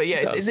respect. But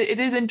it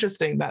is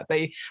interesting that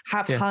they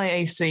have high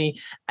AC,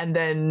 and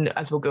then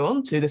as we'll go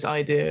on to this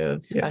idea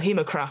of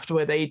Hemocraft,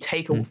 where they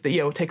take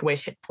away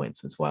hit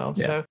points as well.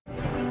 So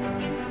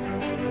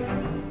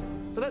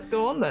let's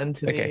go on then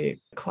to the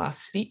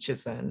class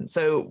features then.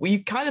 So we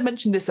kind of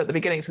mentioned this at the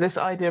beginning. So this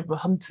idea of the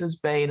Hunter's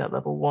Bane at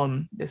level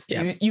 1,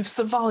 you've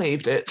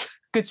survived it.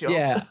 Good job.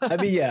 Yeah, I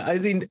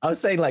mean, I was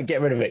saying like get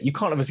rid of it. You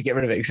can't obviously get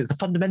rid of it because it's the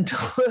fundamental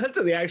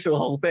to the actual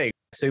whole thing.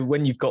 So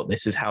when you've got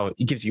this, is how it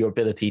gives you your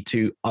ability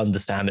to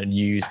understand and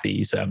use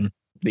these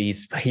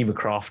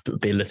Hemocraft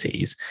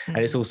abilities, and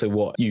it's also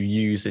what you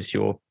use as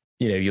your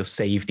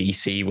save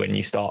DC when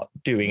you start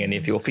doing any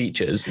of your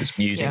features is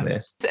using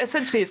this.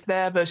 Essentially, it's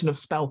their version of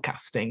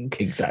spellcasting.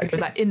 Exactly.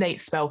 Because that innate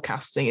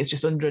spellcasting is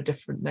just under a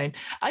different name.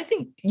 I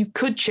think you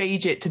could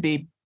change it to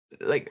be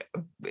like,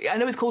 I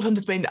know it's called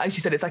Hunter's Bane, as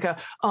you said, it's like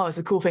it's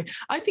a cool thing.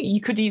 I think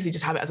you could easily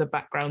just have it as a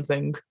background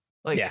thing.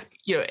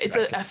 It's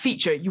a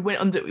feature. You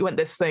went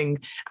this thing,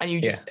 and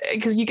you just,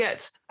 because you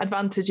get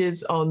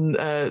advantages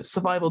on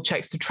survival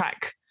checks to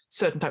track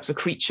certain types of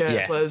creature,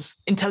 as well as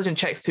intelligent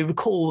checks to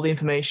recall the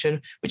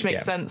information, which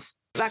makes sense.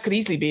 That could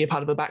easily be a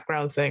part of a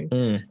background thing.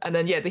 And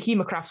then the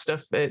Hemocraft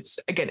stuff, it's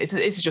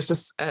just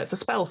a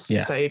spell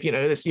save.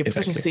 It's your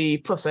proficiency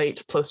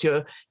 +8 plus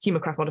your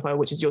Hemocraft modifier,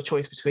 which is your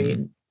choice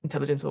between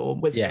intelligence or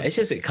wisdom. It's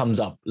just, it comes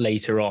up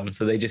later on,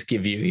 so they just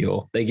give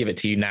you they give it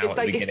to you now at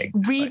the beginning.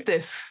 Read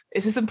this.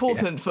 Is this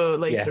important for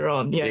later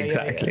on?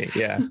 Exactly.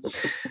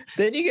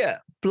 Then you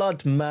get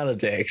Blood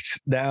Maledict.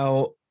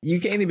 Now you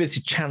gain the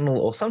ability to channel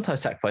or sometimes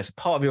sacrifice a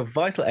part of your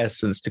vital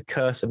essence to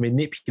curse and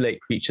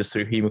manipulate creatures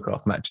through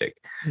Hemocraft magic.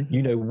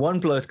 One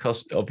blood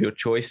cost of your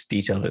choice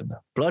detailed in the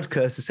blood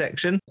curses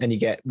section, and you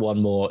get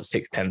one more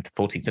 6th, 10th,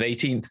 14th, and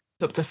 18th.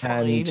 Up to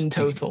 5 in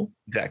total.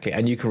 Exactly.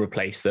 And you can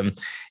replace them.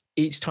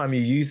 Each time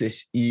you use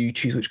this, you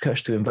choose which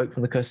curse to invoke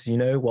from the curses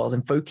while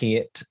invoking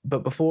it.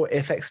 But before it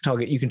affects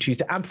target, you can choose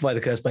to amplify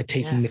the curse by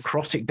taking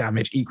necrotic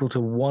damage equal to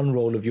 1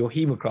 roll of your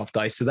Hemocraft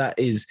dice. So that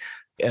is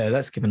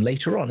that's given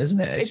later on, isn't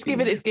it? It's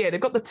given. They've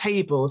got the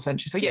table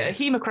essentially. So a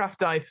Hemocraft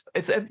dice.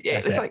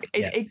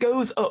 It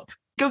goes up.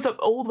 Goes up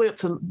all the way up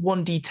to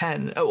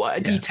 1d10,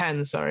 a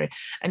d10, sorry.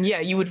 And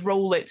you would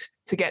roll it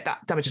to get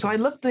that damage. So I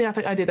love the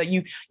idea that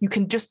you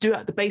can just do it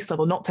at the base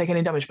level, not take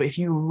any damage, but if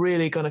you're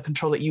really going to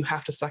control it, you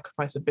have to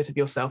sacrifice a bit of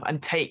yourself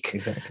and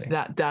take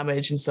that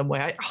damage in some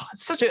way.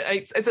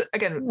 It's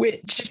again,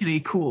 particularly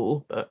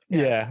cool. But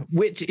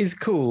which is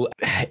cool.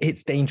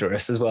 It's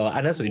dangerous as well.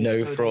 And as we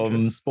know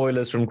from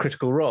spoilers from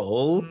Critical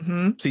Role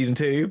season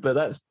 2, but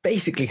that's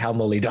basically how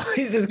Molly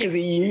dies, is because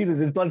he uses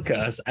his blood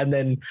curse and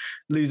then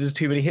loses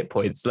too many hit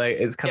points. Like,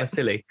 it's kind of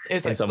silly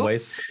in some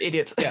ways.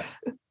 Idiot.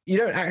 You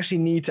don't actually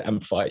need to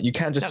amplify it. You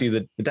can just do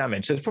the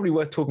damage. So it's probably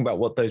worth talking about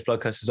what those blood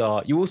curses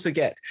are. You also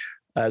get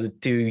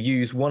to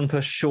use 1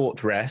 per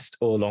short rest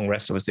or long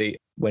rest, obviously,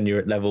 when you're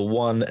at level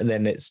 1, and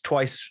then it's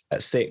twice at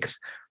 6th,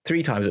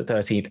 3 times at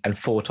 13th, and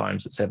 4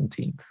 times at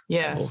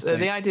 17th. So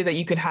the idea that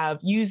you could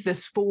use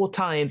this 4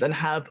 times and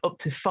have up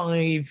to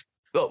 5.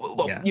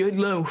 You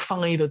know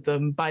 5 of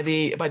them by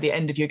the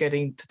end of you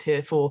getting to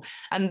tier 4,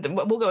 and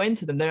we'll go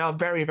into them. They are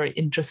very, very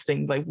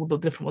interesting, like all the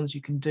different ones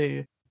you can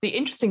do. The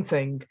interesting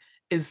thing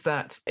is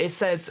that it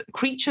says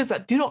creatures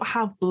that do not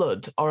have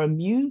blood are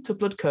immune to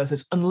blood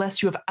curses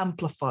unless you have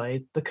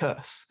amplified the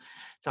curse.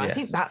 So I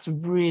think that's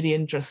really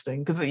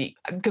interesting because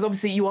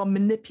obviously you are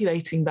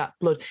manipulating that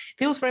blood. It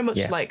feels very much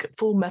like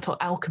Full Metal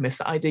Alchemist,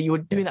 that idea you were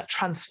doing that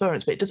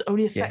transference, but it does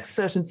only affect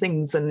certain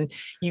things. And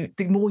the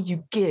more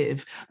you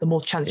give, the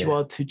more chance you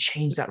are to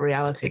change that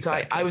reality.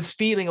 Exactly. So I was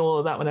feeling all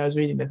of that when I was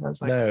reading this. I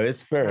was like, no,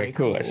 it's very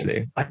cool,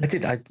 actually. I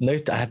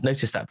had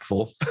noticed that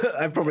before.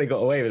 I probably got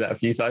away with that a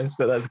few times,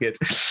 but that's good.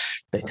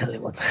 Don't tell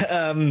anyone.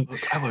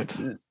 I won't.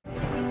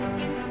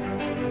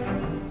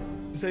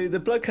 So the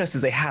blood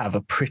curses they have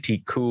are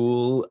pretty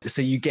cool.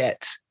 So you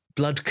get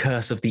Blood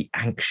Curse of the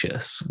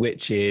Anxious,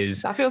 which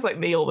is... That feels like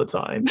me all the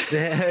time.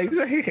 Yeah,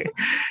 exactly.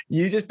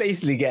 You just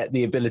basically get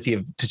the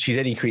ability to choose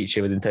any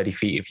creature within 30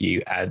 feet of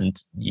you,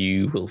 and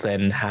you will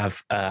then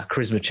have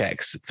charisma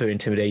checks for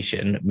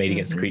intimidation made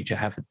against the creature.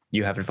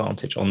 You have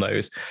advantage on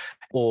those.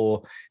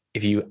 Or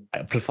if you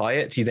amplify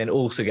it, you then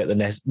also get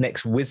the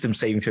next wisdom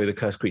saving throw the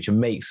cursed creature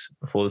makes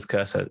before this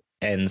curse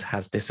ends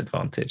has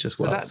disadvantage as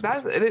well.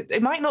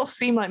 It might not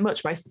seem like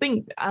much, but I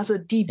think as a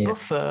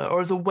debuffer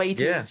or as a way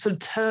to sort of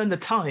turn the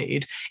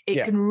tide,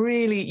 it can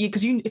really,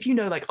 because if you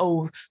know like,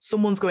 oh,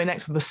 someone's going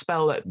next with a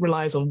spell that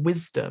relies on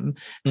wisdom,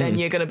 then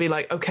you're going to be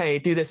like, okay,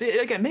 do this.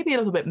 Again, maybe a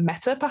little bit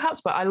meta perhaps,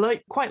 but I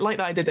quite like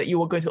the idea that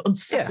you are going to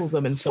unsettle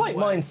them in some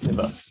way. It's like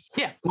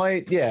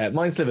Mindsliver.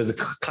 Mindsliver is a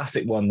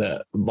classic one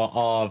that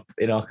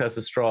in our Curse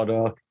of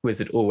Strahd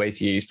wizard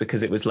always used,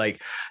 because it was like,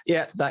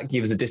 that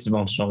gives a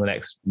disadvantage on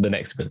the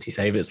next ability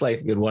save. It's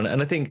like a good one.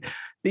 And I think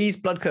these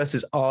blood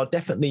curses are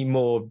definitely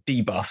more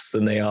debuffs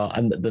than they are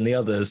and than the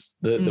others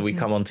that we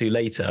come on to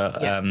later.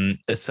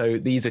 Yes. So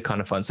these are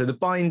kind of fun. So the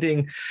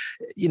binding,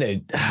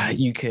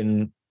 you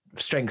can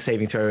strength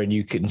saving throw and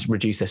you can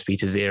reduce SP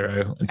to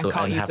 0 until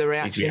can't use the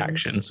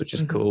reactions, which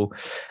is cool.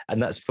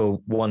 And that's for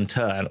 1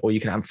 turn, or you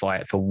can amplify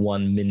it for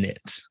 1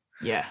 minute.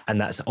 Yeah. And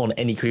that's on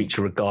any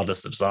creature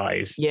regardless of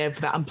size. Yeah,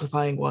 for that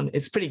amplifying one.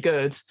 It's pretty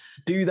good.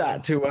 Do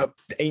that to an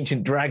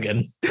ancient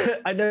dragon.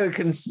 I know it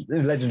can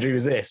legendary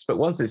resist, but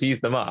once it's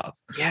used them up.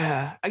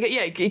 Yeah.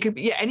 It could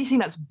be anything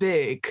that's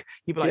big.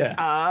 You'd be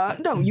like,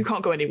 no, you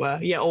can't go anywhere.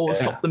 Yeah, or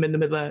stop them in the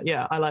middle.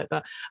 Yeah, I like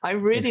that. I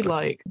really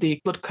like the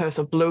Blood Curse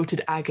of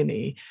Bloated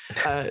Agony.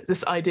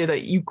 This idea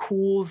that you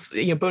cause,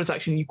 bonus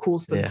action, you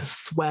cause them to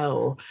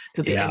swell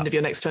to the end of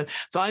your next turn.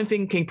 So I'm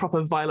thinking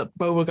proper Violet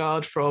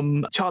Beauregard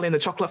from Charlie and the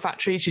Chocolate Factory.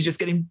 She's just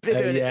getting bigger.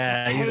 It's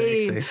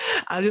pain.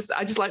 Exactly.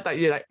 I just like that.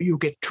 You're like, you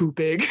get too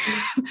big.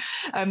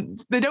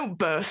 They don't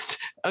burst.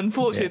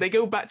 Unfortunately, they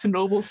go back to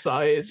normal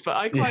size. But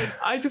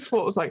I just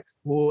thought it was like,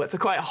 oh, it's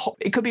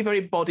it could be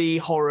very body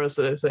horror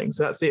sort of thing.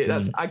 So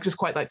I just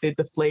quite like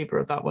the flavor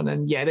of that one.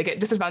 And they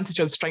get disadvantage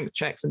on strength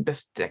checks and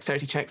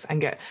dexterity checks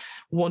and get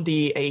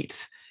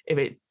 1d8 if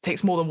it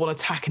takes more than one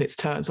attack in its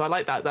turn. So I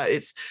like that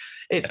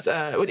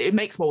it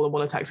makes more than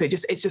one attack, so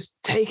it's just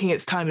taking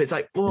its time, and it's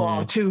like,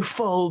 too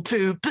full,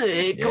 too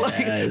big.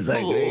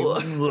 Exactly.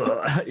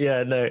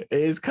 It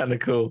is kind of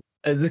cool.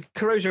 The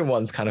corrosion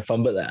one's kind of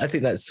fun, but I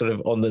think that's sort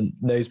of on the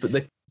nose.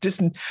 But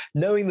just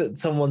knowing that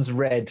someone's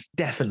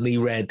definitely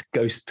read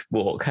Ghost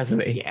Walk,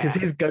 hasn't he? Because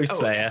he's Ghost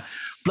Slayer,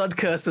 Blood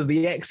Curse of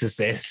the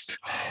Exorcist.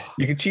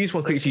 You can choose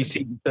one creature you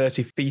see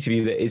 30 feet of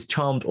you that is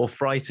charmed or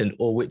frightened,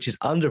 or which is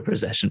under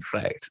possession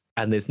effect,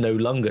 and there's no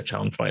longer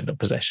charmed, frightened, or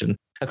possession.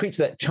 A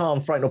creature that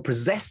charm, frighten, or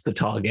possess the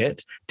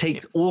target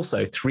takes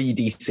also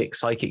 3d6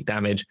 psychic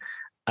damage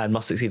and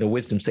must succeed a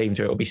wisdom saving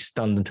throw or be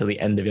stunned until the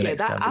end of your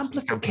next turn. That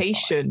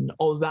amplification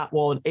of that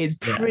one is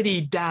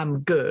pretty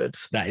damn good.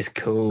 That is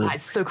cool.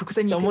 That's so cool, because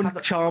then someone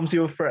charms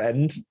your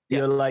friend.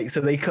 You're like,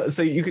 the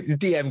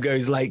DM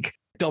goes like,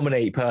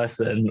 dominate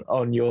person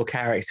on your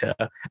character,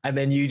 and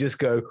then you just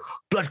go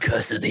Blood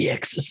Curse of the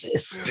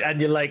Exorcist,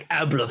 and you're like,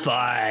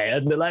 amplify,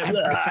 and they're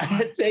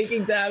like,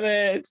 taking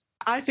damage.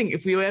 I think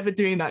if we were ever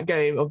doing that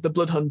game of the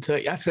Blood Hunter,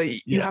 you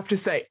have to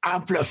say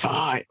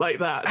amplify like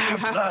that.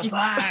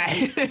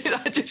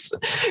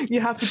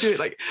 You have to do it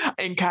like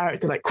in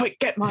character, like, quick,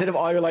 get my. Instead of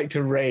I like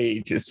to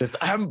rage, it's just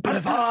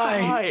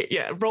amplify.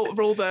 Yeah,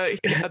 roll the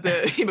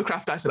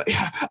Hemocraft dice, like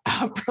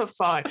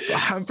amplify.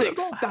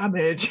 6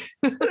 damage.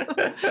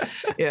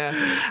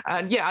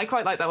 And I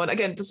quite like that one.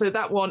 Again, so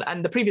that one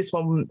and the previous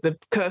one, the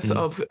Curse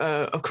of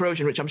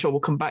Corrosion, which I'm sure we'll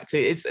come back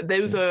to,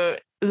 those are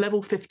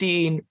level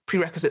 15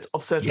 prerequisites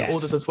of certain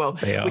orders as well,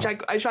 which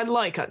I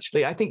like,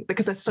 actually. I think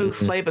because they're so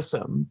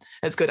flavoursome,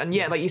 it's good. And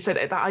like you said,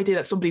 that idea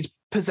that somebody's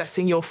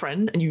possessing your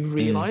friend and you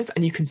realise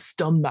and you can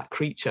stun that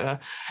creature,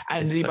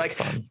 and you're like,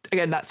 fun.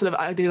 Again, that sort of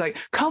idea, like,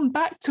 come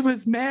back to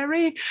us,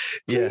 Mary,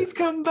 please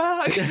come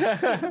back.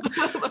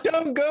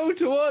 Don't go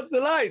towards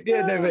the light.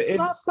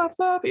 But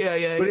stop. But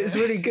it's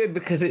really good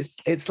because it's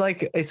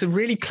just a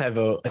really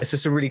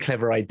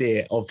clever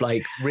idea of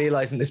like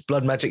realising this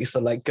blood magic is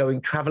sort of like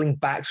travelling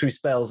back through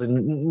spells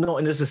and not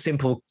in just a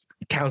simple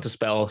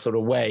counterspell sort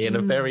of way, in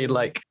a very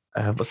like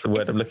what's the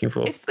word I'm looking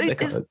for? It's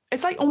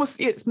like almost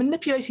it's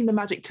manipulating the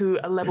magic to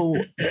a level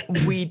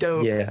we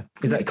don't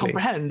really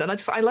comprehend, and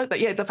I like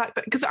that. The fact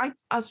that, because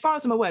as far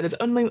as I'm aware, there's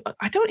only,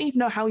 I don't even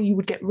know how you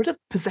would get rid of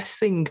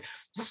possessing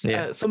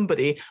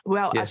somebody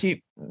without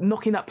actually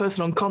knocking that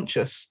person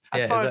unconscious.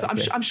 As far as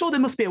I'm sure there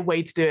must be a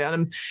way to do it,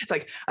 and it's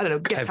like, I don't know,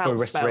 get out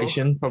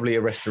restoration, probably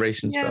a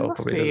restoration spell, it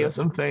must be, or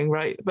something,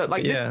 right? But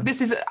like this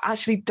is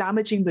actually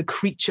damaging the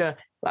creature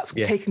that's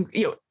taking,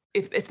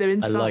 if they're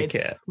inside, I like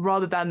it,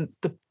 rather than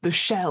the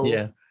shell.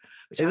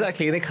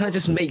 Exactly. And it kind of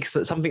just makes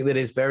that something that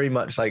is very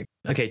much like,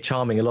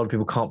 charming. A lot of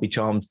people can't be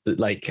charmed,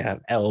 like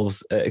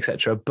elves,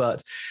 etc.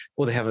 But,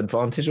 or they have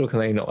advantage, or can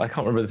they not? I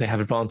can't remember if they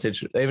have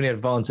advantage. They only have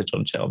advantage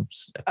on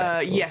charms.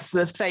 Yes,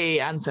 the Fey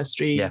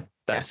ancestry. Yeah,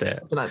 that's it.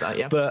 Something like that,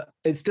 yeah. But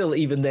it's still,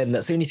 even then,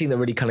 that's the only thing that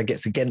really kind of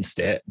gets against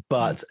it.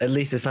 But at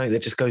least there's something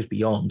that just goes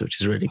beyond, which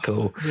is really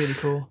cool. Really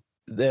cool.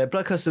 The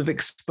Blood Curse of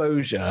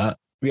Exposure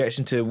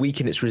reaction to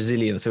weaken its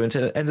resilience. So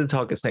until the end of the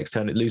target's next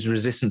turn, it loses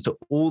resistance to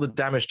all the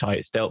damage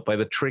types dealt by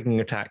the triggering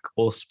attack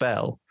or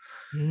spell.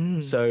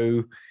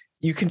 So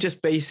you can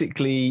just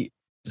basically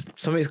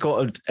something's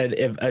got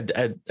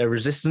a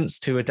resistance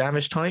to a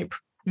damage type.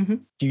 Mm-hmm.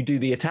 You do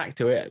the attack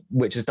to it,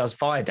 which does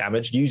fire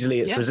damage. Usually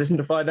it's resistant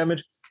to fire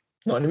damage.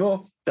 Not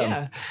anymore. Done.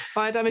 Yeah,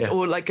 fire damage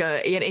or like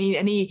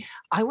any.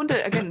 I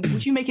wonder again.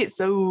 Would you make it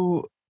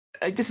so?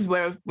 This is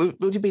where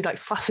would you be like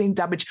slashing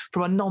damage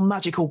from a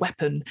non-magical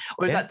weapon,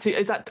 or is that too?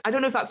 Is that I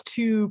don't know if that's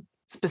too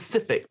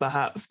specific,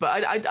 perhaps.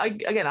 But I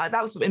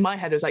that was in my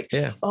head. It was like,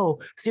 oh,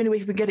 it's the only way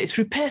we can get it is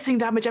through piercing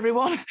damage.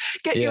 Everyone,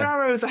 get your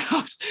arrows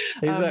out.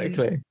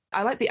 Exactly.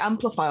 I like the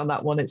amplify on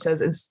that one. It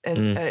says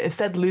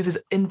instead loses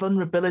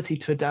invulnerability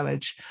to a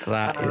damage.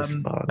 That is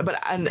fun. But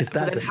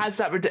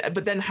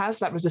then has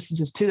that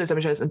resistances to those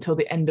damage until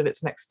the end of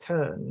its next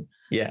turn.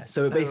 Yeah.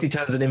 So it basically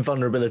turns an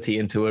invulnerability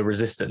into a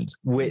resistance,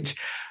 which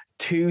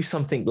to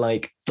something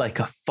like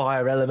a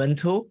fire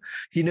elemental,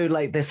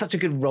 like there's such a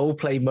good role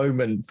play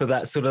moment for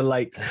that sort of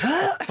like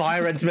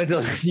fire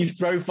elemental. You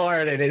throw fire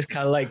at it and it's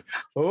kind of like,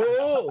 what?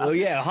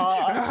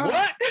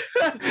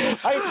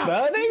 I'm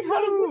burning?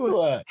 How does this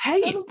work?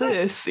 Hate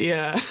this.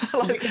 Yeah.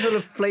 Like sort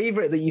of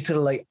flavor it that you sort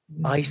of like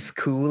ice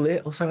cool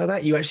it or something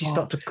like that. You actually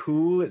start to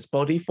cool its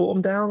body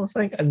form down or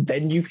something, and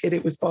then you hit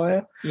it with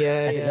fire.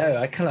 Yeah. I don't know.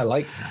 I kind of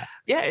like that.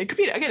 Yeah, it could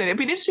be, again, it'd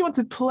be an interesting one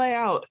to play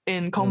out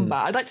in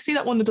combat. I'd like to see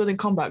that one done in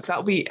combat,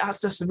 because that's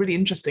just a really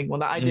interesting one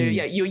that I do.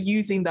 Yeah, you're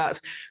using that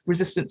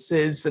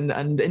resistances and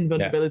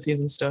invulnerabilities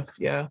and stuff.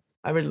 Yeah,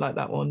 I really like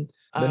that one.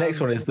 The next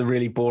one is the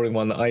really boring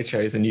one that I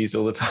chose and used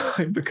all the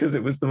time because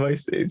it was the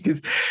most,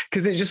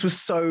 because it just was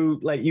so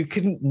like you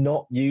couldn't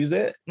not use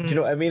it. Do you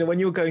know what I mean? And when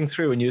you were going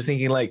through and you were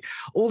thinking like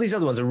all these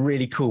other ones are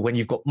really cool when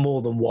you've got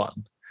more than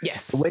one.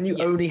 Yes. But when you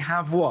only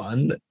have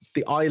one,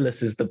 the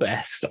eyeless is the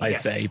best, I'd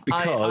say,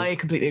 because I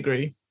completely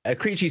agree. A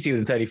creature you see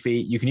within 30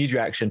 feet, you can use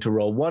your action to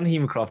roll one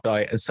Hemocraft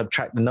die and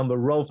subtract the number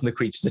rolled from the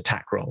creature's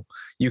attack roll.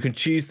 You can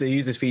choose to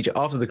use this feature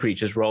after the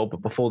creature's roll,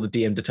 but before the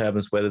DM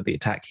determines whether the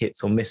attack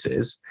hits or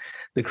misses.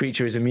 The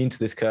creature is immune to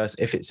this curse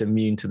if it's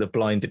immune to the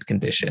blinded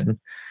condition.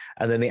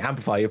 And then the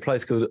amplifier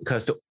applies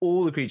curse to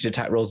all the creature's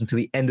attack rolls until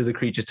the end of the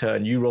creature's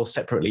turn. You roll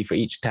separately for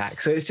each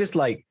attack. So it's just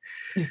like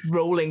just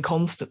rolling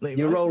constantly.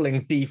 You're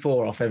rolling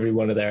D4 off every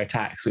one of their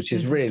attacks, which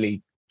is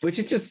which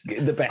is just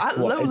the best. At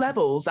low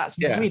levels, that's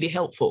really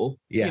helpful.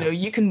 Yeah.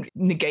 You can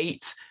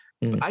negate.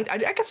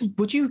 I guess,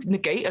 would you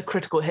negate a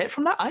critical hit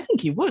from that? I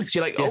think you would, because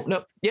you're like, oh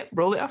no,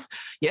 roll it off.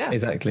 Yeah,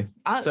 exactly.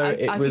 I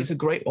think it's a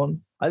great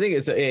one. I think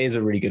it is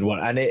a really good one,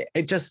 and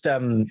it just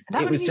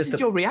it was just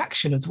your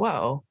reaction as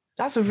well.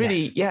 That's a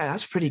really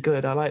that's pretty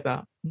good. I like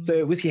that. So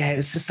it was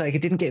it's just like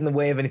it didn't get in the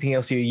way of anything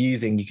else you're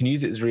using. You can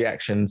use it as a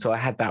reaction. So I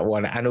had that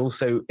one, and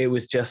also it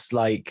was just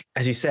like,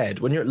 as you said,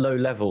 when you're at low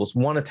levels,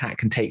 one attack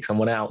can take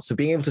someone out. So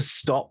being able to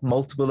stop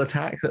multiple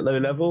attacks at low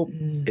level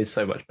is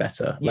so much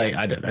better. Yeah. Like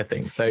I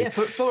think so. Yeah,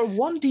 for a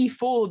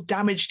 1d4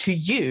 damage to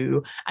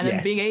you, and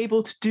then being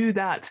able to do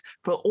that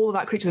for all of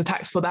that creature's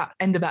attacks for that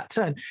end of that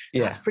turn,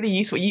 that's pretty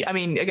useful. I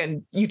mean,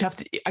 again, you'd have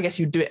to. I guess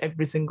you'd do it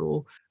every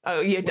single.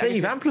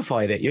 You've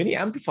amplified it. You only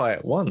amplify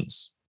it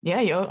once.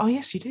 Yeah. Oh,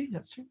 yes, you do.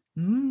 That's true.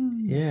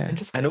 Yeah.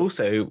 Interesting. And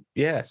also,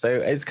 so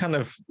it's kind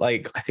of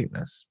like, I think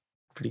that's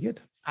pretty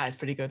good. It's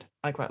pretty good.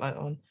 I quite like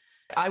that one.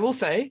 I will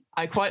say,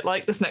 I quite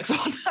like this next one.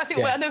 I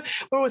think I know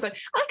we're always like,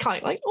 I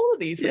quite like all of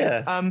these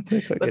things.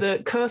 But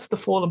the Curse of the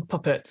Fallen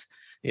Puppet.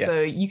 Yeah.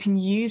 So you can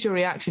use your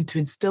reaction to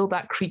instill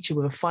that creature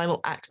with a final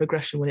act of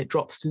aggression when it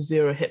drops to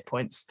 0 hit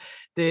points.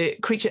 The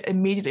creature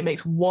immediately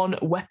makes one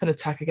weapon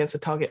attack against a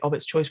target of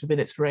its choice within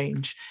its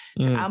range.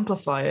 To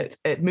amplify it,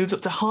 it moves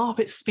up to half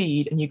its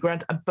speed, and you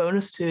grant a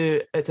bonus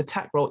to its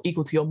attack roll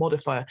equal to your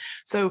modifier.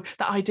 So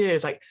the idea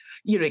is like,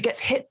 it gets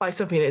hit by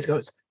something and it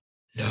goes,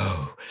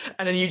 no.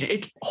 And then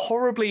it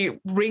horribly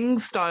ring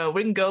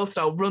girl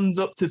style runs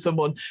up to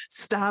someone,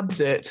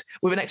 stabs it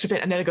with an extra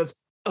hit, and then it goes,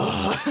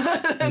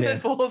 and then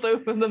falls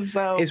over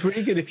themselves. It's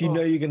really good if you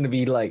know you're going to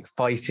be like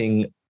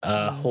fighting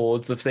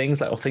hordes of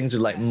things, like or things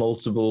with like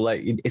multiple,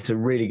 like it's a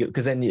really good,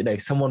 because then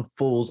someone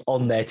falls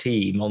on their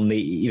team, on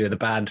the the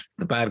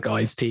bad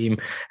guys team,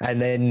 and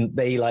then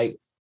they like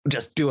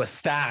just do a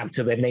stab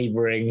to their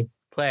neighboring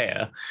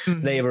player,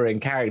 neighboring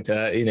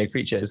character,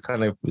 creature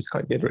was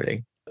quite good,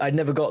 really. I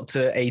never got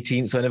to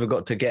 18, so I never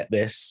got to get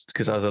this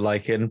because I was a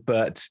Lycan,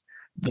 but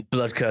the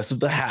Blood Curse of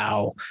the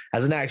Howl.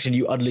 As an action,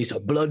 you unleash a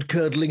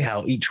blood-curdling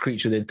howl. Each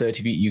creature within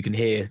 30 feet you can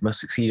hear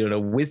must succeed on a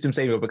wisdom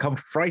saving or become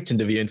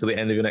frightened of you until the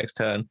end of your next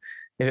turn.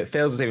 If it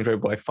fails the saving throw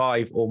by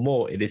 5 or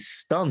more, it is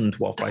stunned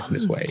while fighting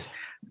this way.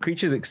 A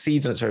creature that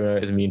exceeds on its throw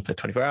is immune for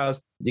 24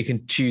 hours. You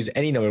can choose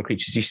any number of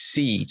creatures you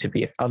see to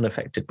be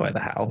unaffected by the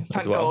howl.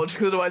 Thank God,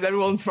 because otherwise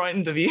everyone's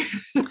frightened of you.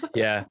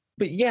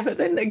 But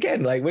then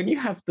again, like when you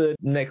have the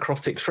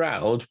Necrotic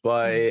Shroud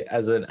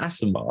as an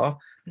Aasimar,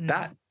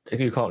 that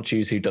you can't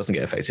choose who doesn't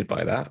get affected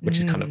by that, which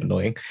is kind of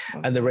annoying.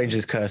 And the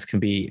Ranger's Curse can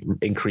be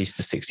increased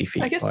to 60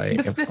 feet. I guess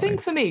the thing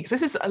for me, because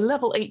this is a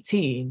level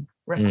 18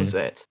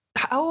 requisite,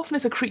 how often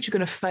is a creature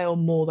going to fail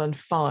more than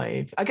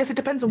 5? I guess it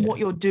depends on what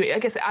you're doing.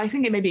 I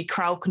think it may be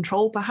crowd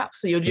control, perhaps.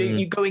 So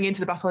you're going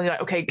into the battle and you're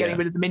like, okay, getting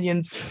rid of the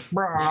minions,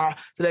 so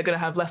they're going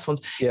to have less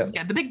ones.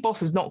 Yeah, the big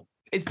boss is not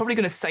is probably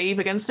going to save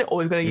against it,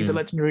 or he's going to use a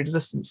legendary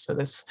resistance for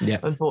this. Yeah.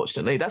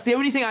 Unfortunately, that's the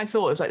only thing I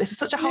thought. It's like, this is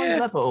such a high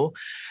level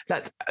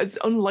that it's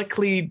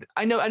unlikely.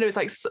 I know it's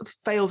like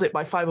fails it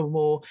by 5 or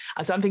more.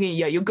 And so I'm thinking,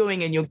 yeah, you're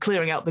going in, you're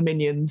clearing out the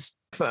minions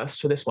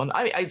first for this one.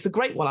 I mean, it's a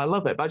great one. I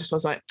love it. But I just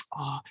was like,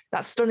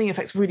 that stunning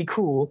effect's really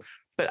cool.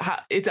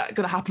 But is that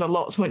going to happen a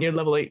lot when you're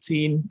level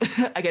 18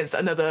 against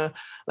another,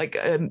 like,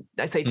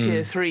 I say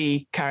tier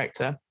 3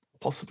 character?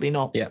 Possibly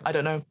not. Yeah. I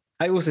don't know.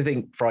 I also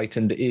think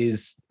Frightened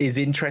is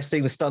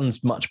interesting. The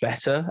stun's much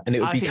better, and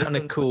it would be kind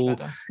of cool.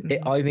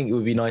 I think it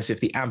would be nice if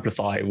the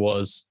Amplify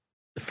was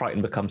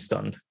Frightened becomes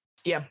stunned.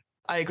 Yeah,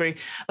 I agree.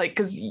 Like,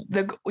 because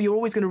you're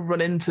always going to run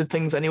into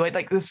things anyway.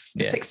 Like this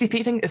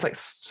 60p thing is like,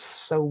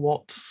 so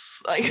what?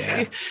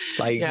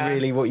 Like,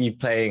 really, what you're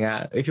playing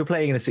at? If you're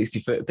playing in a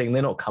 60-foot thing,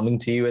 they're not coming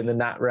to you in the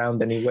nat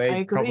round anyway. I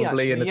agree, probably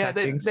actually. and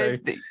attacking.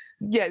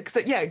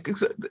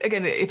 Because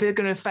again, if they're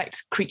going to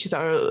affect creatures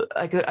that are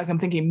like I'm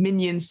thinking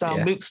minion style,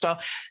 mook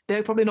style,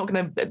 they're probably not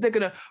going to. They're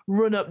going to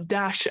run up,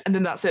 dash, and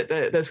then that's it.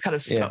 They're kind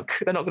of stuck.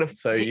 They're not going to.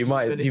 So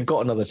you've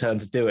got another turn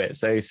to do it.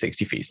 So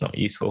 60 feet is not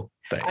useful.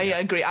 But, I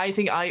agree. I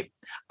think I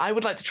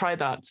would like to try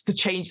that, to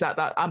change that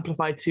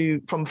Amplify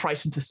from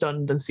Frightened to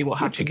Stunned and see what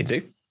happens. Which you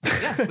can do.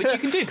 Yeah, which you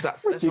can do, because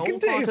that's all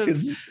part of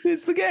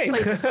it's the game.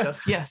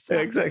 Stuff. Yes,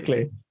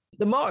 exactly.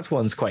 The marked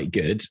one's quite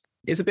good.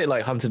 It's a bit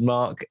like Hunted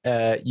Mark.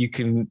 You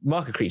can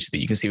mark a creature that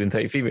you can see within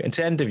 30 feet. At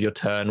the end of your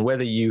turn,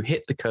 whether you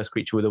hit the cursed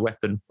creature with a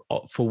weapon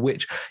for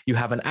which you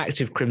have an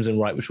active Crimson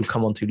Rite, which we'll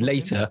come on to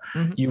later,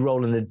 you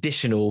roll an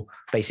additional,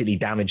 basically,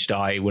 damage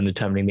die when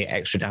determining the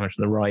extra damage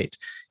on the right.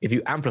 If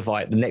you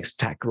amplify it, the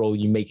next attack roll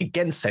you make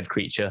against said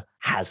creature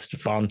has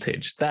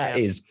advantage. That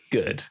is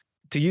good.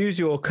 To use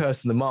your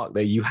Curse in the Mark,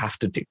 though, you have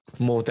to do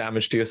more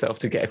damage to yourself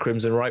to get a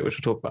Crimson Rite, which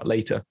we'll talk about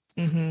later.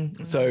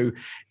 So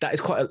that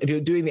is if you're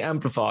doing the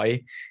Amplify,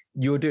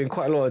 you're doing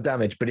quite a lot of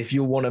damage. But if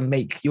you want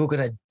to you're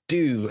going to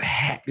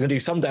do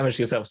some damage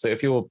to yourself. So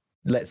if you're,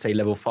 let's say,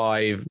 level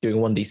 5, doing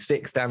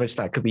 1d6 damage,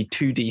 that could be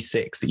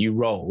 2d6 that you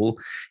roll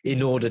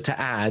in order to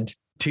add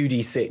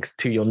 2d6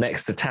 to your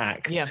next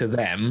attack to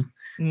them,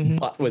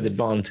 but with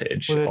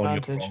advantage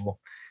on your roll.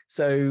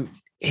 So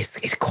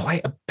it's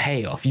quite a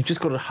payoff. You've just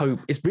got to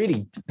hope. It's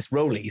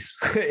rollies.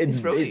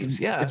 It's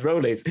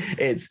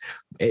rollies.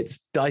 It's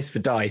dice for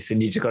dice,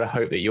 and you just got to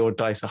hope that your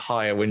dice are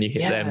higher when you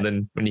hit them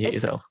than when you hit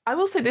yourself. I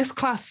will say this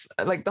class,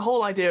 like the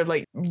whole idea of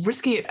like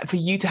risking it for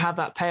you to have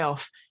that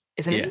payoff,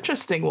 is an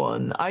interesting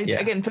one.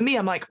 Again, for me,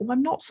 I'm like,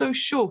 I'm not so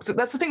sure, because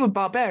that's the thing with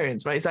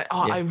barbarians, right? It's like,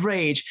 I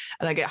rage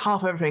and I get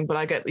half of everything, but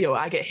I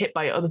get hit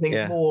by other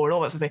things more and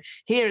all that sort of thing.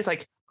 Here, it's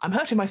like, I'm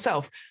hurting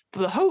myself for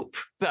the hope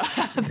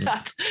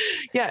that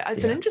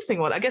it's an interesting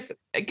one. I guess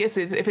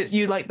if it's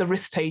you, like the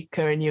risk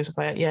taker and you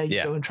play it,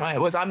 you go and try it.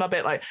 Whereas I'm a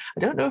bit like, I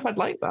don't know if I'd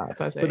like that.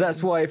 If I say, but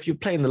that's why if you're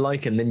playing the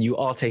Lycan, then you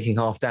are taking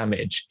half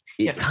damage.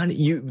 That's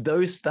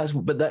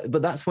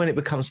when it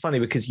becomes funny,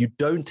 because you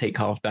don't take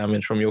half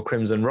damage from your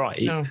Crimson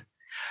Rite. No.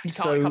 You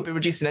can't be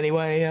reducing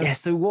anyway. Yeah.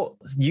 So what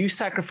you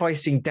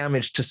sacrificing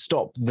damage to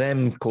stop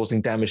them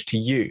causing damage to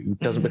you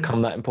doesn't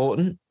become that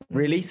important,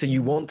 really. So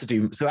you want to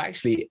do so.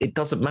 Actually, it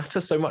doesn't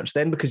matter so much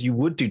then, because you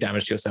would do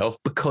damage to yourself,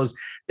 because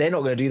they're not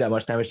going to do that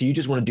much damage to you. You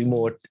just want to do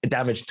more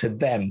damage to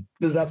them.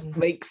 Does that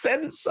make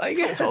sense? I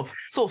guess.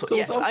 Sort of.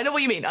 Yes, I know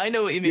what you mean.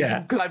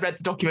 Because I read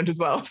the document as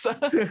well. So.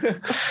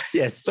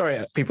 Yes.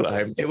 Sorry, people at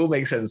home. It will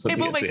make sense. It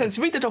will make sense.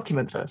 Read the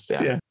document first.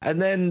 Yeah.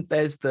 And then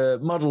there's the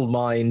Muddled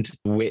Mind,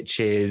 which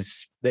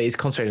is. There is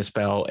concentrated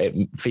spell. It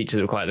features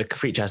that require the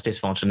creature has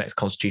disadvantage on the next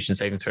Constitution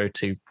saving throw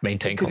to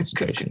maintain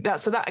concentration.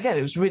 So that again,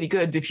 it was really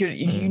good. If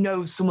you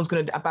know someone's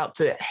about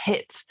to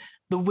hit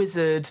the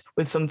wizard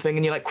with something,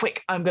 and you're like,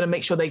 quick, I'm going to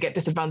make sure they get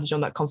disadvantage on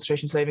that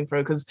concentration saving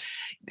throw, because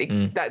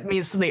that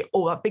means suddenly,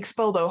 that big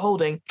spell they're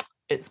holding,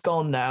 it's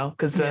gone now,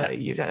 because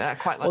you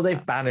quite like. Or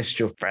they've banished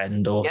your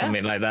friend or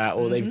something like that,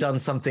 or they've done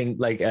something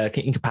like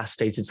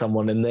incapacitated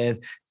someone, and then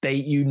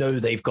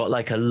they've got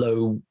like a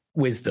low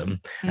wisdom,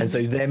 and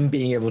so them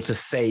being able to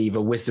save a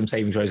wisdom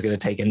saving throw is going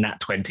to take a nat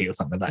 20 or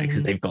something like that,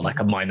 because they've got like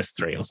a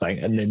 -3 or something,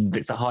 and then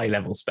it's a high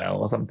level spell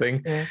or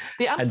something.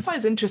 The Amplify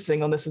is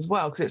interesting on this as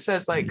well, because it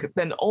says like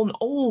then on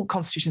all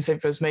Constitution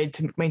saving throws made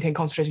to maintain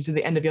concentration to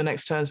the end of your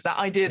next turn. So that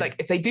idea, like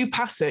if they do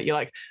pass it, you're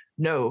like,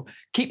 no,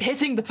 keep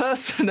hitting the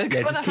person.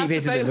 Just keep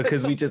hitting them,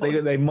 because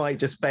they might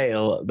just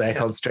fail their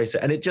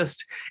concentration, and it's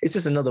just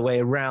another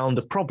way around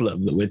a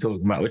problem that we're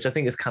talking about, which I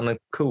think is kind of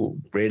cool,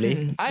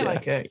 really. I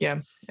like it.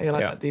 I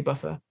like that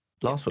debuffer.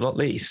 Last but not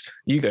least,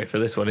 you go for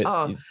this one.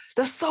 It's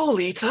the Soul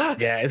Eater.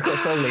 Yeah, it's got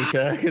Soul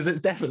Eater, because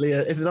it's definitely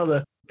it's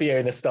another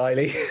Fiona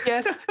Styley.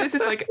 Yes, this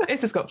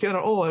has got Fiona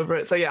all over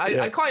it. So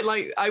I quite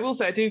like. I will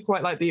say I do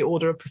quite like the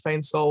Order of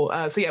Profane Soul.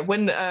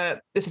 When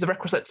this is a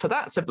requisite for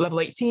that, so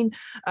level 18,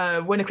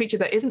 when a creature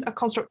that isn't a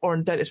construct or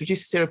undead is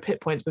reduced to 0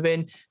 hit points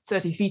within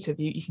 30 feet of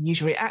you, you can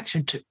use your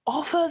reaction to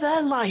offer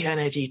their life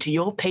energy to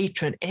your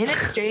patron in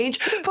exchange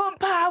for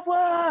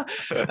power.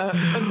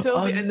 Until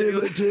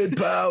unlimited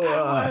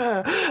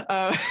power.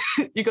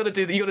 you got to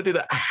do that. You got to do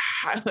that.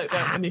 Like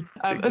that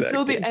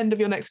until the end of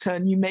your next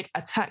turn, you make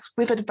attacks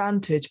with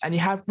advantage, and you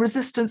have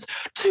resistance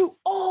to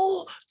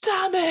all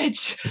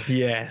damage.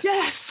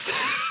 Yes.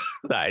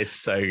 That is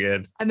so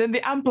good. And then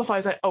the amplifier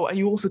is like, oh, and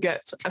you also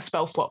get a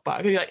spell slot back.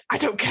 And you're like, I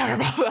don't care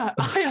about that.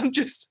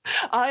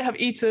 I have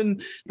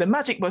eaten the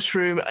magic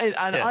mushroom, and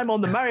I'm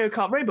on the Mario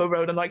Kart Rainbow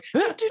Road. I'm like,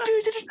 for that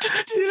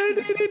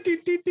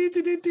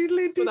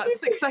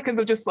 6 seconds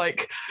of just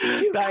like,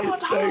 that is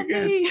so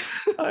good.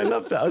 I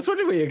love that. I was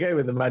wondering where you're going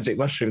with the magic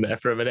mushroom there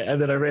for a minute, and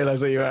then I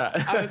realized where you're at.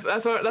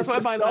 That's where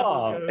my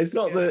level goes. It's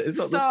not the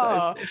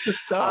star. It's the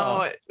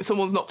star. Oh,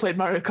 someone's not played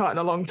Mario Kart in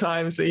a long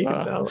time, so you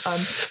can tell.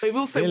 But it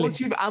will say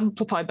once you've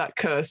amplified that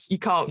curse, you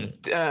can't.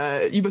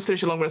 You must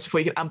finish a long rest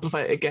before you can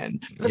amplify it again.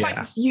 But the fact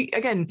is,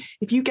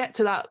 if you get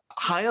to that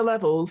higher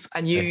levels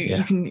and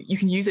you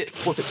can use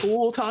it. Was it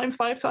 4 times,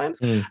 5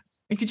 times?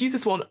 You could use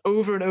this one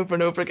over and over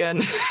and over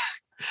again.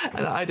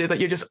 And the idea that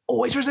you're just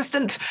always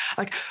resistant,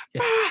 like.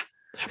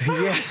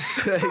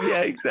 Yes,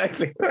 yeah,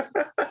 exactly.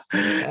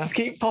 Just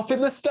keep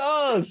popping the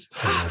stars.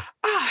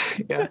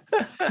 I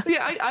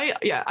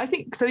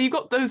think so. You've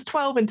got those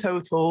 12 in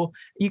total.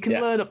 You can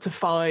learn up to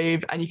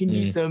 5, and you can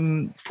use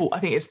them for, I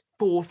think it's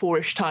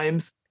 4-ish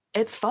times.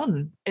 It's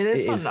fun. It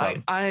is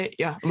fun. I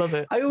love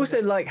it. I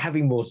also like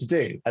having more to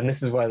do, and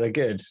this is why they're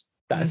good.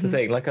 That's the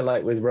thing. Like I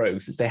like with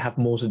rogues, is they have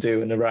more to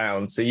do and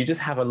around, so you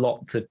just have a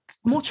lot to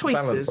more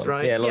choices,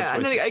 right? Yeah,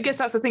 and then I guess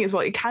that's the thing as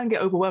well. It can get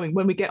overwhelming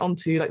when we get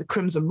onto like the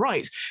Crimson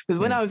Rite,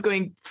 because when I was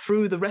going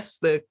through the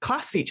rest of the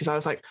class features, I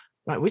was like,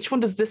 right, which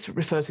one does this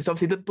refer to? So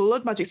obviously the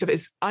blood magic stuff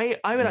is I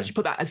would actually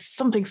put that as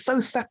something so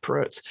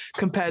separate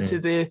compared to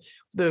the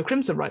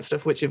Crimson Rite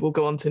stuff, which it will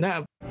go on to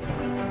now.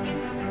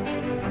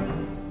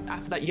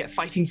 After that, you get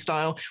fighting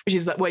style, which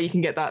is where you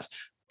can get that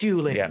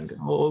dueling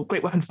or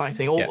great weapon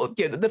fighting or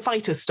the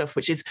fighter stuff,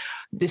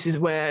 this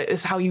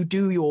is how you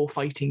do your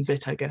fighting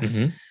bit, I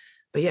guess.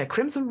 But yeah,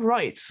 Crimson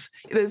Rites,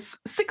 there's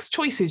 6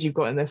 choices you've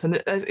got in this, and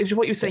it's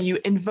what you're saying. You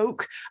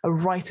invoke a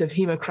rite of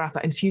Hemocraft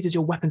that infuses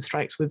your weapon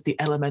strikes with the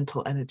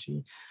elemental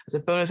energy. As a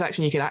bonus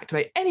action, you can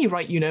activate any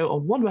rite you know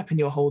on one weapon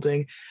you're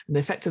holding, and the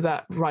effect of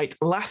that rite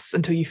lasts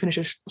until you finish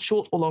a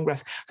short or long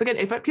rest. So again,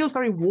 it feels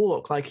very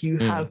Warlock-like. You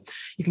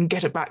can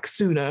get it back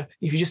sooner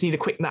if you just need a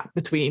quick nap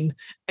between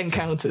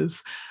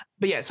encounters.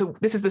 But yeah, so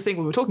this is the thing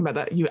we were talking about,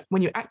 that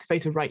when you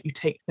activate a rite, you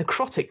take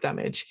necrotic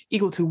damage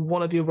equal to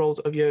one of your rolls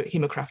of your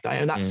Hemocraft die.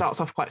 And that starts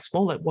off quite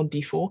small, like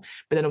 1d4,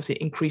 but then obviously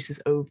it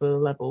increases over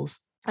levels.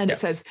 And it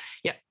says,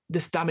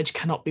 this damage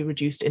cannot be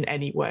reduced in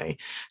any way.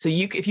 So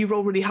if you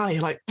roll really high,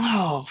 you're like,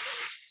 oh,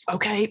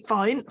 okay,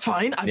 fine,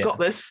 I've got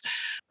this.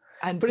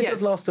 But it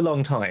does last a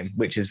long time,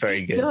 which is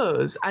very good. It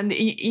does. And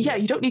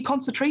you don't need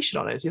concentration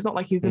on it. It's not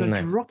like you're going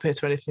to drop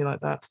it or anything like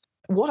that.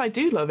 What I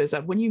do love is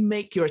that when you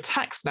make your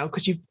attacks now,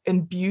 because you've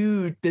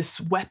imbued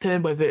this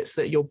weapon, whether it's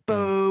your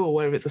bow or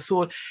whether it's a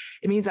sword,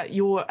 it means that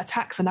your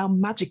attacks are now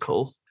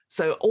magical.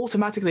 So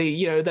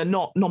automatically, they're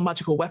not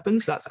non-magical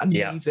weapons. That's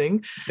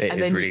amazing. Yeah,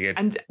 it is really good.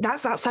 And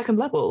that's that second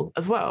level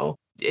as well.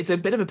 It's a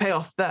bit of a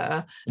payoff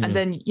there. And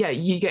then,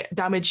 you get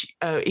damage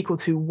equal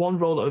to one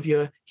roll of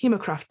your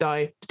Hemocraft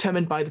die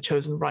determined by the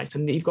chosen rite.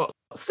 And you've got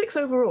 6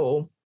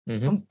 overall.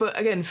 But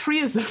again,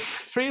 3 of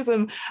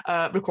them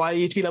require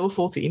you to be level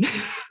 14.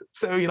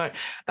 So you're like,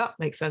 that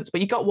makes sense.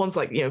 But you got ones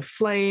like,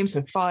 flame,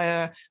 so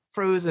fire,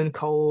 frozen,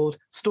 cold,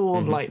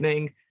 storm,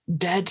 lightning,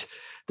 dead,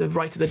 the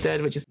rite of the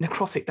dead, which is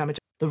necrotic damage,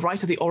 the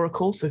rite of the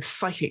oracle, so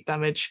psychic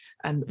damage,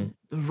 and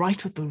the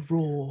rite of the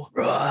roar,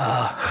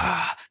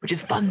 which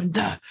is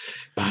thunder.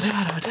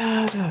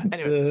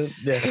 Anyway.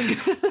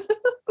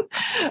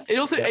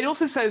 It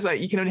also says that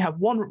you can only have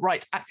one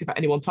rite active at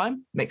any one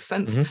time. Makes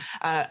sense.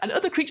 And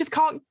other creatures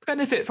can't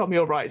benefit from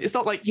your rite. It's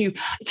not like you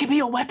give me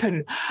your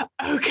weapon.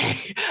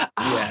 Okay.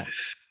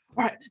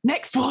 Right.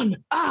 Next one.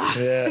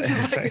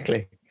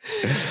 Exactly.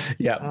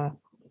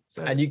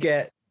 And you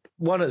get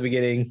 1 at the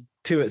beginning,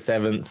 2 at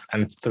 7th,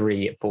 and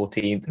 3 at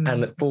 14th.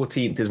 And at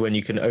 14th is when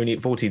you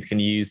can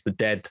use the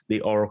dead,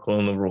 the oracle,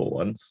 and the raw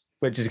ones,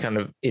 which is kind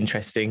of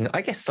interesting.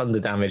 I guess thunder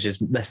damage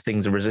is less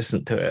things are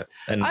resistant to it.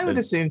 And I would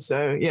assume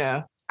so,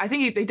 yeah. I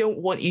think they don't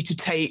want you to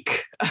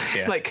take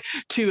like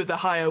 2 of the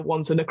higher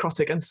ones, a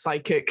necrotic and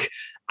psychic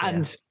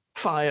and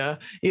fire.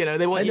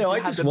 They want you to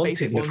have the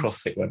basic ones.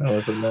 Necrotic when I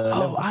was in there.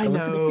 I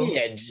know. To be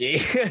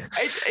edgy.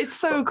 it's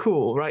so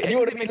cool, right? And you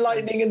want to be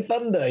lightning and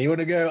thunder. You want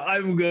to go,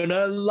 I'm going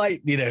to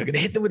going to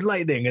hit them with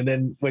lightning. And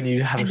then when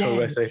you have a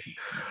short rest, say,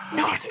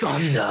 not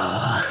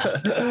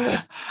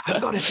thunder.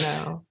 I've got it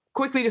now.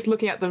 Quickly just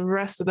looking at the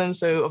rest of them.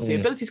 So obviously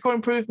ability score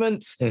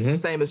improvements,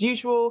 same as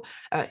usual.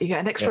 You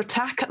get an extra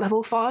attack at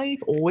level 5,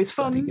 always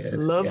fun.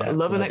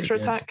 Love an extra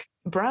attack.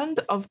 Brand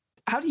of,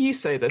 how do you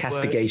say this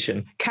Castigation.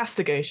 word?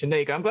 Castigation. There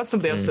you go. I'm glad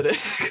somebody else said it.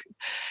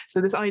 So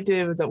this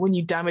idea is that when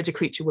you damage a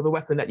creature with a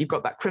weapon, that you've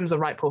got that Crimson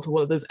Rite portal,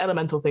 one of those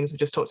elemental things we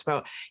just talked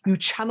about, you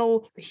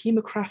channel the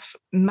Hemocraft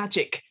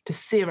magic to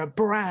sear a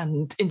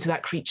brand into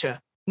that creature.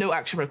 No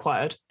action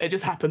required. It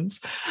just happens.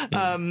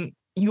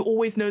 You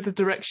always know the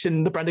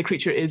direction the branded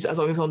creature is as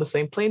long as it's on the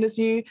same plane as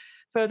you.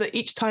 Further,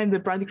 each time the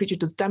branded creature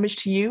does damage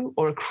to you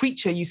or a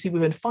creature you see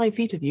within 5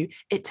 feet of you,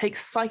 it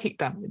takes psychic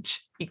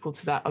damage equal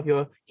to that of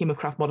your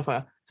Hemocraft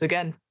modifier. So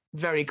again,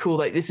 very cool.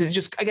 Like this is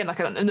just again like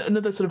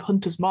another sort of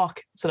hunter's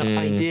mark sort of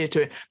idea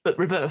to it, but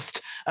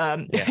reversed.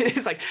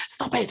 It's like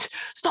stop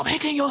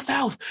hitting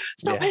yourself,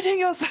 hitting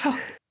yourself.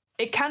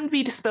 It can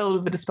be dispelled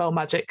with a dispel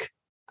magic,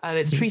 and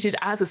it's treated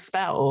as a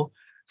spell.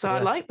 So I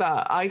like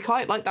that. I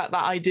quite like that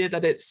idea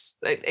that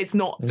it's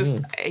not just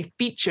a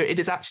feature, it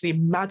is actually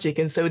magic.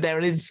 And so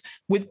there is,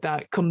 with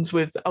that comes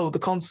with, the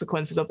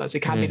consequences of that. So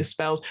it can be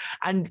dispelled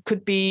and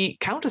could be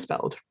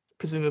counterspelled,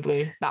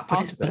 presumably, that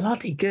part of it.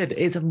 Bloody good.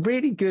 It's a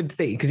really good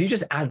thing because you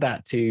just add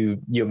that to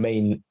your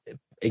main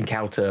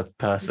encounter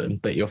person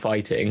that you're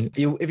fighting.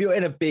 If you're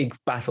in a big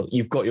battle,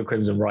 you've got your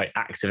Crimson Rite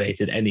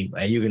activated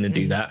anyway. You're going to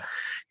do that.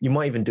 You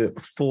might even do it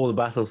before the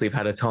battle, so you've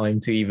had a time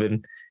to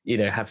even,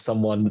 have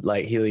someone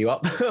like heal you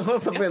up or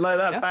something like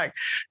that back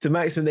to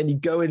maximum. Then you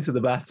go into the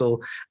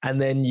battle, and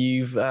then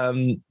you've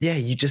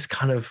you just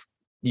kind of,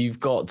 you've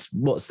got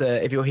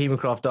if your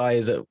Hemocraft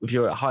die if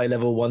you're at high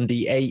level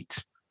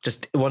 1d8,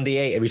 just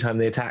 1d8 every time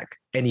they attack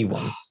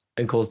anyone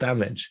and cause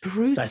damage.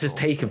 Brutal. That's just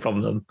taken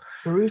from them.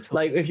 Brutal.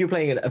 Like if you're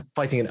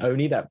fighting an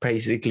Oni, that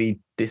basically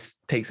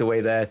takes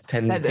away their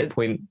 10 hit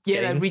point.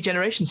 Yeah,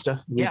 regeneration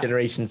stuff.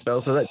 Regeneration spell.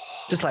 So that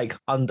just like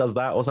undoes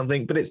that or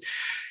something. But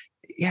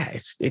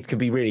it could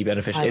be really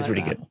beneficial. It's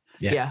really good.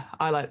 Yeah,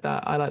 I like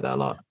that. I like that a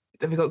lot.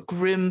 Then we've got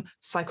Grim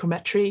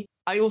Psychrometry.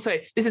 I will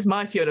say this is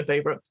my Fiona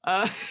favorite.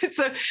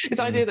 So this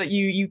idea that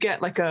you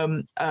get like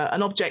an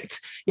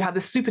object, you have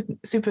this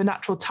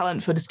supernatural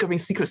talent for discovering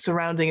secrets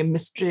surrounding and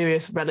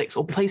mysterious relics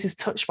or places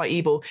touched by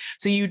evil.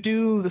 So you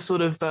do the sort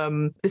of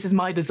this is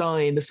my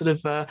design, the sort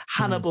of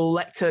Hannibal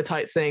Lecter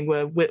type thing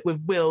where with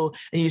Will,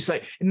 and you just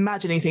like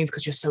imagining things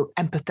because you're so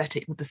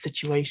empathetic with the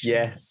situation.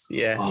 Yes,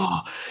 yeah.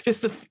 Oh,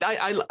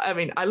 I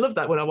mean, I love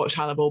that when I watch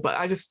Hannibal, but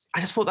I just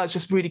thought that's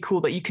just really cool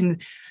that you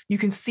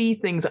can see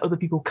things that other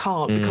people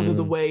can't because of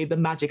the way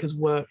the magic has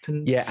worked.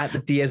 And at the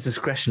DM's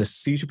discretion, a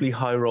suitably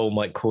high roll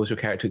might cause your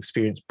character to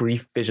experience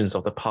brief visions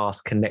of the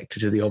past connected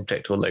to the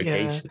object or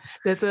location.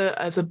 Yeah.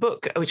 There's a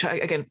book, which I,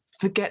 again,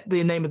 forget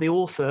the name of the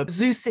author,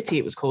 Zoo City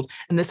it was called,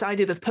 and this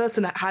idea this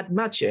person that had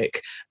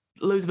magic,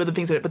 loads of other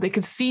things in it, but they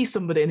could see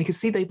somebody and they could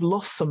see they've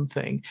lost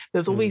something.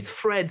 There's all these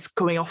threads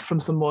going off from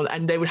someone,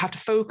 and they would have to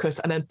focus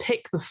and then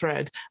pick the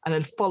thread and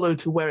then follow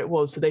to where it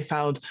was. So they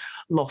found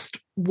lost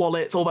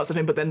wallets, all that sort of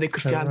thing, but then they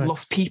could find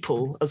lost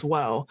people as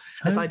well.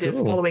 This idea of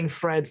following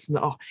threads. And,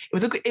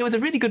 it was a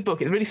really good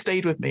book. It really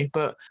stayed with me.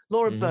 But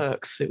Laura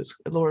Burks, it was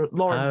Laura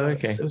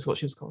Burks, it was what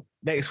she was called.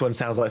 Next one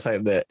sounds like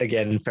something that,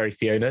 again, very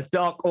Fiona.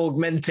 Dark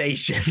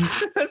Augmentation.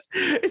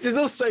 This is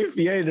also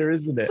Fiona,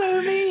 isn't it?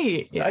 So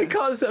me. Yeah.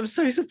 I'm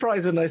so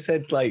surprised when I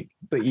said like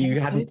that you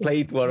hadn't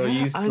played one or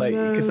used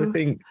because I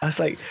think I was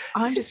like,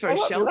 I'm just very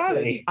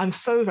sheltered. I'm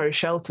so very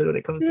sheltered when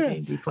it comes to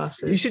D&D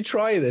classes. You should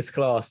try this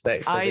class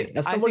next.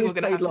 As someone who's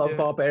played a lot of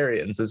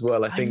barbarians as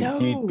well, I think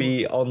you'd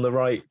be on the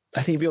right.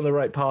 I think you'd be on the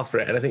right path for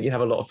it, and I think you'd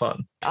have a lot of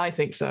fun. I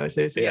think so.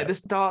 So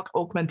this dark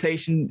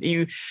augmentation,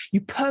 you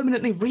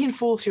permanently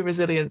reinforce your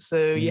resilience.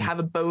 So you have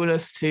a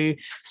bonus to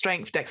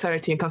strength,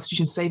 dexterity, and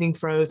constitution saving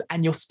throws,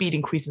 and your speed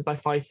increases by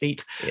 5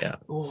 feet. Yeah.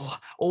 Oh,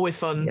 always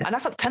fun. Yeah. And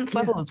that's at 10th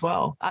level as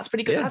well. That's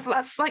pretty good. Yeah.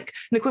 That's like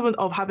an equivalent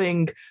of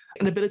having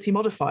an ability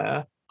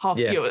modifier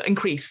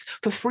increase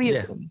for 3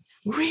 of them.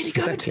 Really good.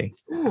 Exactly.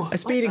 Ooh, a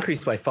speed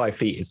increase by 5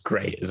 feet is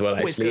great as well.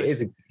 Actually,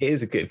 it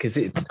is a good because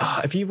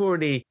if you've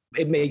already,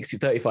 it makes you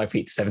 35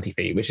 feet to 70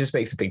 feet, which just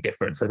makes a big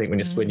difference. I think when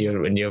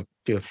you're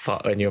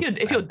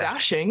if you're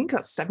dashing,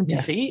 that's 70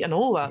 feet and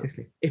all that.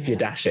 If you're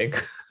dashing.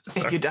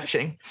 If you're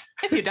dashing.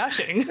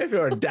 If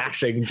you're a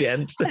dashing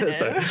gent. Hello.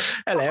 Sorry.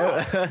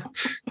 Hello.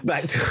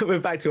 We're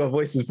back to our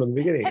voices from the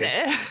beginning.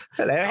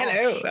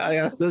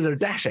 Hello. Those are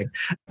dashing.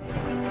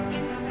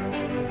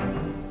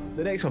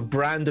 The next one,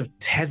 Brand of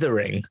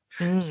Tethering.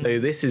 So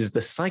this is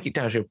the psychic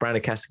damage of Brand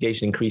of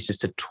Castigation increases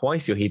to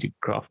twice your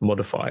Hemocraft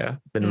modifier,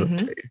 minimum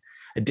 2.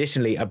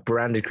 Additionally, a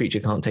branded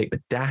creature can't take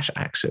the dash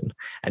action,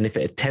 and if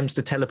it attempts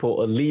to teleport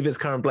or leave its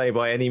current play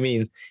by any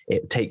means,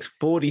 it takes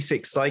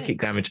 46 psychic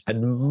damage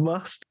and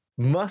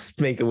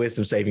must make a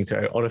wisdom saving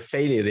throw. On a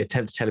failure, the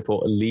attempt to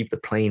teleport or leave the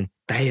plane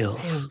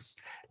fails.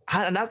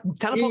 And that's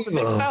teleport's the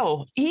next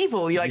spell.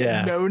 Evil. You're like,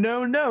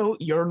 no,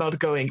 you're not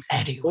going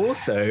anywhere.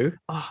 Also,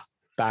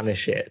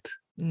 banish it.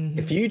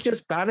 If you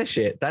just banish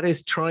it, that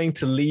is trying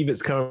to leave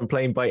its current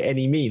plane by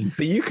any means.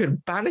 So you can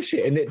banish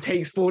it and it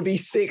takes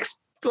 46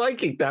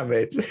 psychic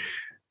damage.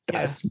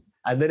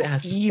 And then it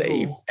has to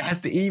save. It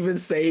has to even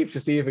save to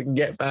see if it can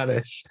get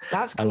banished.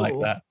 That's cool. I like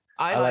that.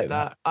 I like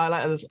that. I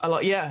like that a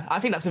lot. Yeah,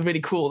 I think that's a really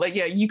cool. Like,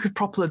 you could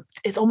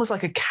it's almost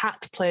like a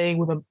cat playing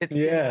with a. It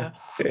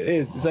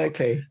is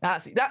exactly.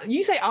 That's that.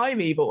 You say I'm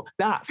evil.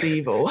 That's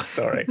evil.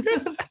 Sorry.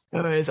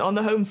 Anyways, on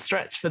the home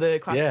stretch for the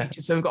class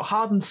features. So we've got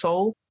Hardened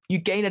Soul. You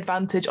gain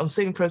advantage on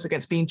saving throws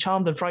against being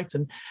charmed and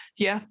frightened.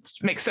 Yeah,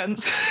 makes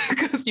sense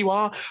because you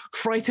are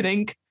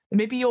frightening.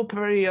 Maybe you're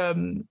very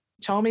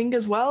charming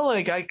as well.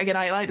 Like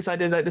I like this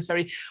idea, like this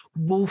very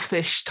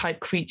wolfish type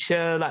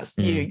creature. That's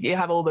you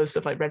have all those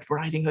stuff like Red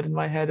Riding Hood in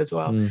my head as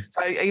well.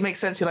 So it makes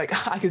sense. You're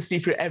like, I can see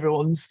through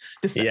everyone's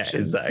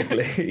deceptions. Yeah,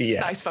 exactly. Yeah.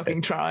 Nice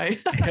fucking try.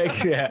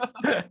 Yeah.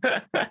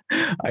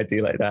 I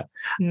do like that.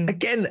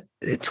 Again,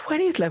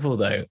 20th level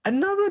though,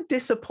 another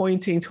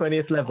disappointing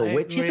 20th level,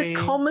 which is a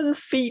common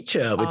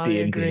feature with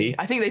D&D.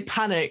 I think they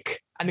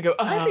panic and they go,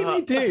 I think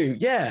they do,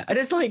 yeah. And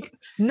it's like,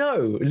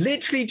 no,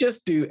 literally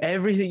just do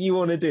everything you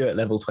want to do at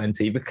level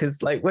 20,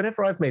 because like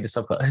whenever I've made a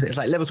subclass, it's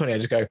like level 20, I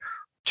just go,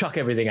 chuck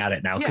everything at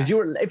it now, because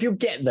if you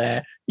get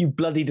there, you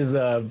bloody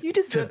deserve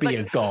to be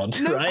a god,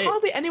 right?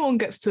 Hardly anyone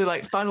gets to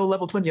like final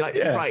level 20 like,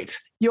 right,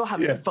 you're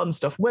having the fun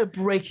stuff, we're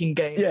breaking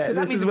games, because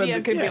that means the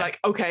DM can be like,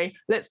 okay,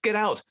 let's get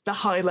out the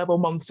high level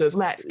monsters,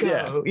 let's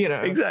go, you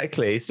know.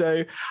 Exactly.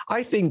 So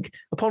I think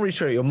upon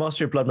reaching your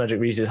mastery of blood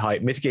magic reaches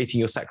height, mitigating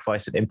your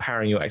sacrifice and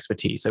empowering your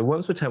expertise. So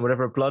once per turn,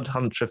 whenever a blood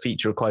hunter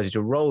feature requires you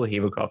to roll a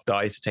Hemocraft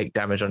die to take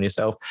damage on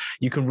yourself,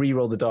 you can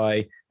re-roll the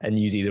die and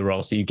use either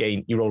roll, so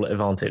you roll at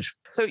advantage.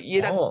 So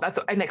that's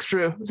an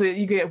extra. So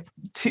you get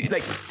two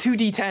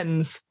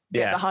d10s,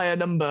 get the higher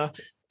number.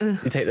 You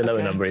take the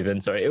lower number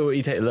even. Sorry,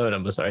 you take the lower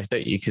number. Sorry,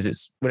 don't you? Because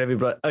it's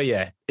whenever. So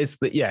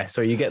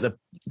you get the.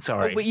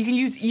 Sorry, but you can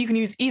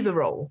use either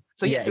roll.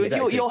 So so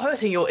exactly. If you're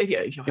hurting if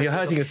you're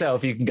hurting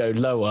yourself, you can go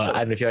lower,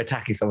 and if you're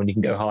attacking someone, you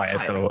can go higher.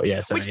 It's kind of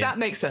what. So, that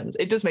makes sense.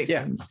 It does make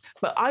sense.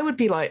 But I would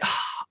be like,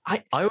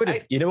 I would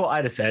have. You know what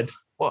I'd have said?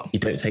 What? You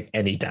don't take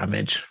any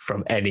damage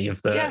from any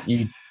of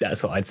the.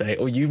 That's what I'd say.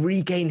 Or you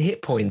regain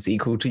hit points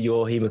equal to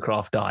your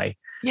Hemocraft die.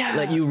 Yeah,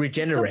 like you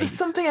regenerate. There's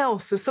something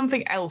else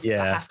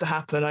that has to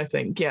happen, I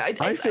think. Yeah,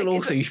 I feel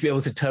also you should be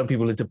able to turn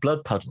people into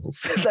blood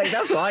puddles. Like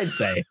that's what I'd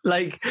say.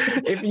 Like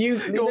if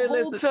your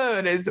whole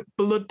turn is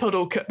blood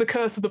puddle, the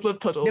curse of the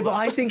blood puddle. Yeah, but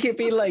I think it'd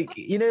be like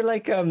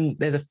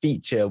there's a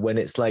feature when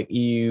it's like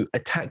you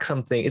attack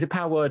something. Is it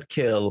power word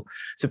kill?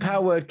 So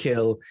power word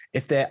kill,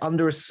 if they're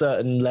under a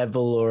certain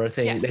level or a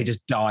thing, they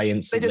just die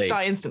instantly. They just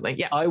die instantly.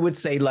 Yeah, I would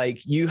say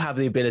like you have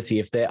the ability,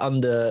 if they're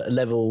under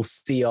level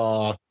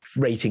CR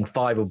rating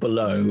 5 or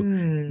below,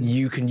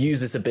 you can use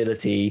this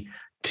ability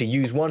to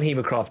use one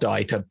Hemocraft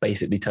die to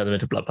basically turn them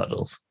into blood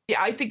puddles.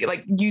 Yeah, I think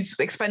like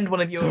expend one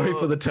of your. Sorry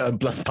for the term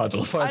blood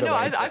puddle.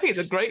 I think it's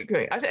a great.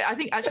 I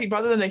think actually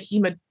rather than a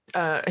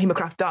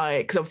Hemocraft die,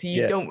 because obviously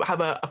you don't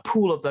have a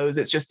pool of those.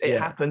 It's just it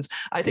happens.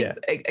 I think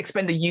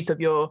expend the use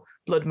of your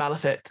blood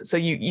malefit, so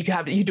you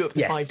do up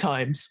to 5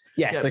 times.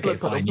 Yes, okay,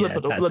 fine.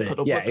 Blood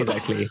puddle. Yeah,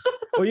 exactly.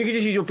 Or you could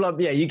just use your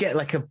blood. Yeah, you get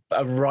like a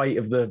rite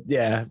of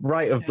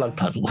blood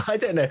puddle. I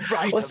don't know,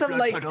 or something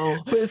like,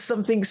 but it's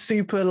something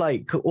super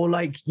like, or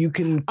like you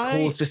can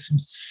cause just some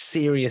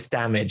serious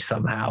damage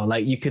somehow.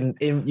 Like you can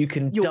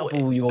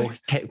double your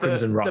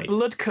Crimson Rite. The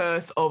blood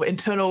curse of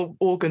internal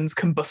organs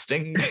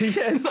combusting.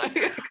 Yes.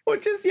 Or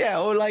just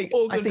or like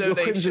I think your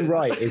Crimson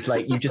Rite is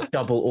like you just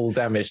double all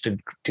damage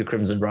to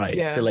Crimson Rite.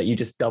 Yeah. So like you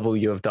just double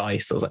your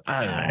dice. I was like,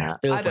 I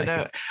don't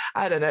know.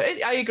 I don't know.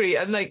 I agree.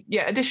 And like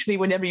additionally,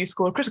 whenever you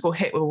score a critical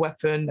hit with a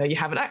weapon, you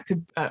have an active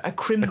a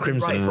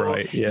Crimson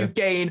Rite. You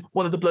gain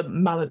one of the blood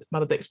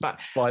maledicts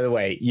back. By the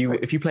way,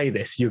 if you play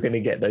this, you're going to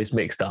get those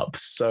mixed up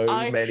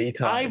many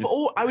times.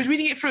 I was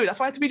reading it through. That's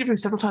why I had to read it through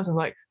several times. I'm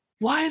like,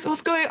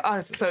 what's going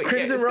on? So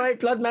Crimson Rite,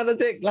 blood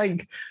maledict,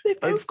 like they've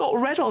both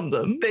got red on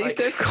them.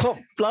 They've got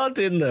blood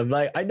in them.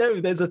 Like I know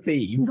there's a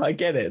theme. I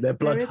get it. They're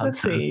blood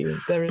hunters.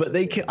 But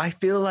they can. I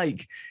feel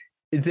like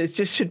there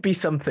just should be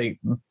something.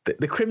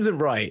 The Crimson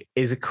Rite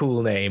is a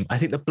cool name. I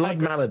think the blood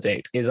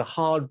maledict is a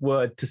hard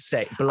word to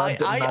say.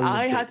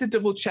 I had to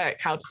double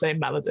check how to say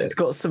maledict. It's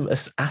got some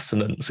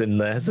assonance in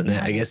there, hasn't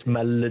it? I guess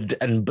maled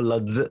and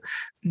blood.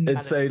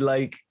 And so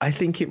like I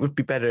think it would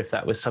be better if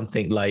that was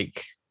something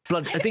like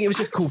blood. I think it was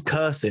just called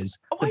curses.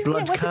 The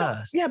blood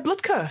curse.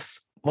 Blood curse.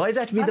 Why does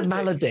that have to be the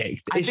maledict?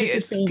 It should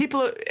just be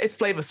it's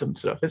flavoursome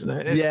stuff, isn't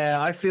it?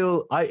 I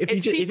feel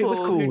if it was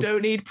called who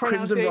don't need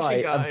Crimson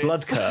Rite and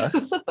blood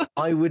curse,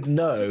 I would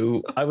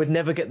know. I would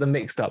never get them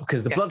mixed up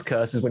because the blood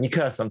curse is when you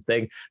curse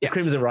something. The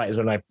Crimson Rite is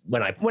when I'm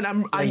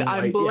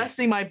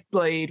blessing my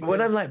blade.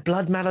 When I'm like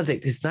blood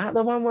maledict, is that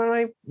the one where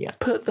I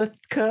put the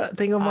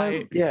thing on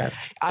my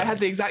I had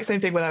the exact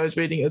same thing when I was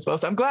reading it as well.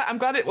 So I'm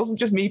glad it wasn't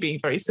just me being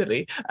very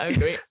silly. I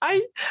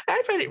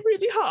found it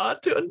really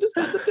hard to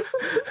understand the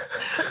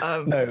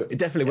differences. No,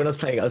 definitely. When I was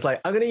playing it, I was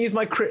like, I'm going to use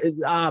my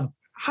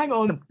hang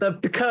on, the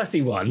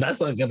cursey one. That's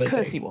what I'm going to do.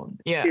 Cursey one.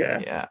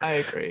 Yeah, I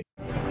agree.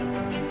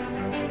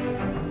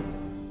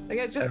 I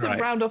guess just to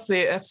round off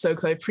the episode,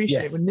 because I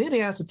appreciate we're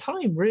nearly out of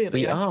time.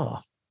 Really, we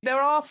are.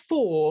 There are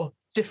 4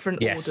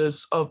 different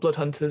orders of blood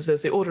hunters.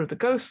 There's the Order of the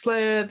Ghost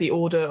Slayer, the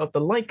Order of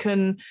the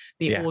Lycan,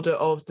 the Order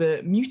of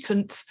the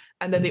Mutant,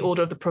 and then the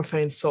Order of the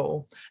Profane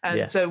Soul.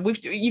 And so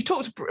you've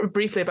talked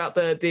briefly about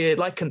the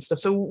Lycan stuff.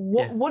 So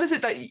what is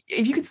it that,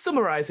 if you could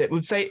summarize it,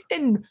 we'd say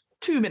in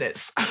 2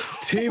 minutes.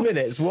 2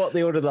 minutes. What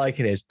the Order of the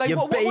Lycan is? Like,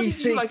 what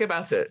did you like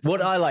about it?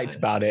 What I liked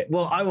about it,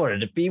 well, I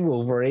wanted to be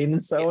Wolverine,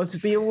 and so I wanted to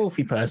be a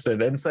wolfy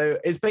person, and so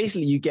it's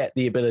basically you get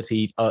the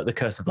ability, the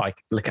curse of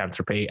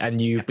lycanthropy,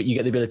 but you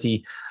get the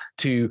ability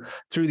to,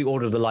 through the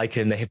Order of the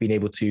Lycan, they have been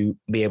able to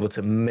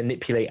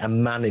manipulate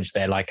and manage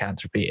their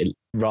lycanthropy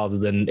rather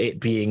than it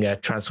being a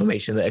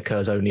transformation that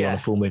occurs only on a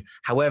full moon.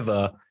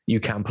 However, you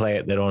can play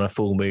it that on a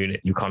full moon,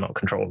 you cannot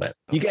control it.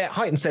 You get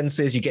heightened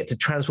senses, you get to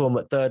transform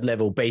at 3rd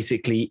level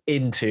basically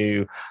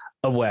into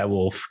a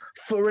werewolf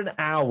for an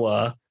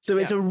hour. So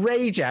it's a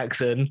rage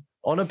action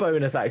on a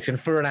bonus action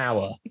for an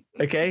hour.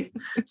 Okay.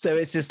 So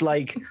it's just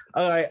like,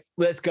 all right,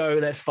 let's go,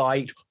 let's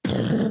fight.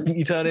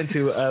 You turn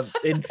into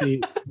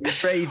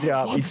rage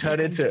up, you turn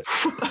into,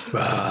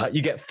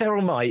 you get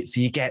feral might, so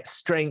you get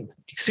strength,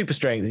 super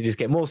strength, you just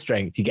get more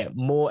strength, you get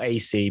more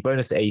AC,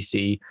 bonus to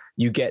AC,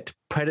 you get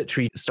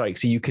predatory strike,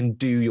 so you can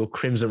do your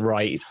Crimson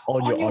Right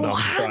on your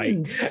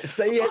unarmed strike.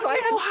 So yes,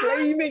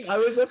 I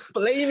was a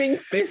flaming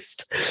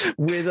fist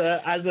with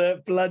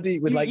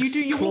you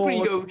do your Wolverine,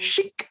 you go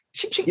shik.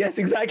 Yes,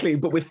 exactly,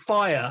 but with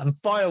fire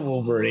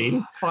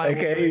Wolverine.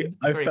 Wolverine.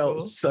 I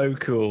felt so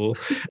cool.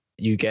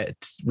 You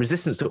get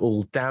resistance to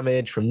all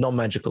damage from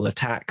non-magical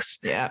attacks,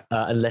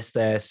 unless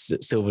they're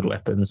silvered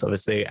weapons,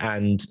 obviously,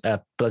 and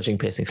bludgeoning,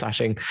 piercing,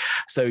 slashing.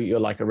 So you're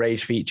like a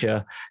rage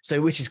feature,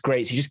 which is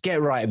great. So you just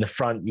get right in the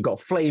front. You got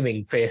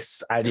flaming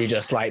fists, and you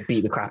just like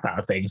beat the crap out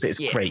of things. It's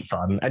great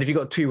fun. And if you've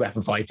got 2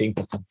 weapon fighting,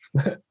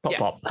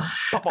 pop,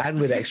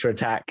 and with extra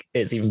attack,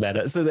 it's even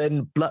better. So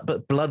then,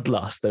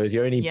 Bloodlust though is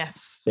your only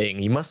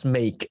thing. You must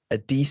make a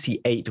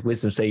DC 8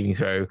 Wisdom saving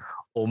throw,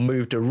 or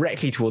move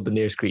directly toward the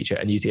nearest creature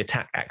and use the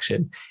attack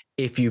action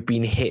if you've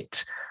been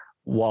hit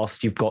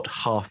whilst you've got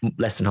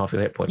less than half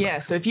your hit point. Yeah,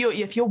 so if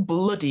you're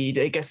bloodied,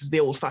 I guess is the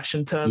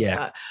old-fashioned term.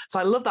 Yeah. So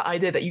I love that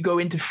idea that you go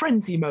into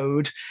frenzy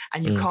mode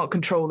and you can't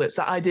control it. It's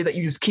that idea that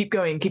you just keep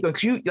going,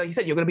 because you, like you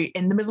said, you're going to be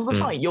in the middle of the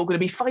fight. You're going to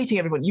be fighting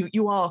everyone.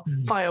 You are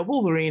Fire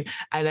Wolverine,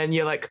 and then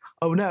you're like,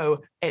 oh no,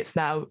 it's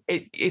not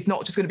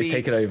just going to be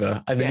taken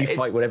over, and then you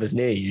fight whatever's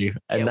near you,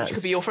 and which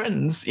could be your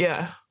friends.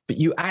 Yeah. But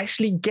you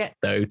actually get,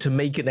 though, to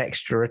make an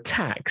extra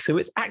attack. So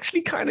it's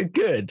actually kind of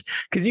good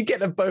because you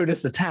get a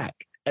bonus attack,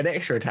 an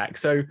extra attack.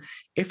 So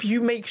if you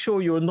make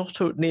sure you're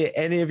not near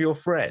any of your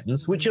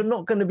friends, which you're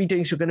not going to be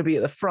doing, so you're going to be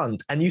at the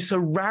front, and you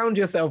surround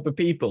yourself with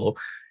people,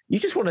 you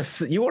want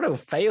to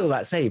fail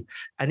that save.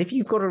 And if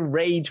you've got a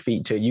rage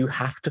feature, you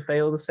have to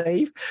fail the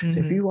save. So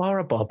if you are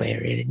a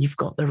barbarian and you've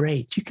got the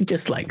rage, you can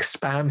just like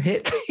spam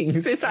hit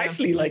things. It's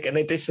actually like an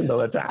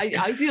additional attack.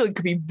 I feel it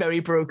could be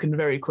very broken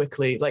very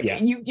quickly. Like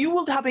you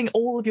will be having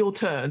all of your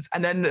turns,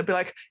 and then it'll be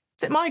like,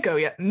 is it my go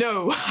yet?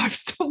 No, I'm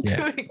still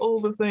doing all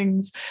the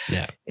things.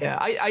 Yeah.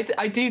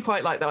 I do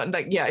quite like that. And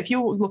like, if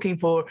you're looking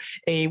for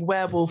a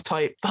werewolf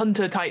type,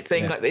 hunter type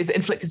thing, like it's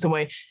inflicted some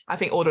way, I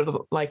think Order of the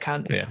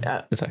Lycan.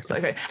 Exactly.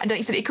 Okay. And then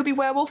you said it could be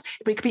werewolf,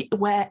 but it could be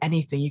were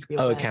anything. You could be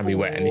it can be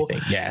were anything.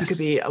 Yes. You could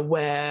be a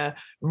were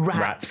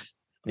rat.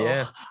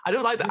 Yeah. I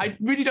don't like that. I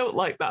really don't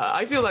like that.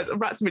 I feel like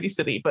rat's really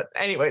silly, but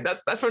anyway,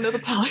 that's for another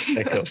time.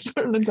 That's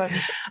for another time.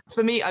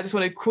 For me, I just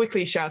want to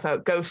quickly shout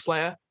out Ghost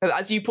Slayer.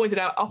 As you pointed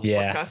out off the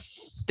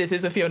podcast, this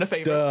is a Fiona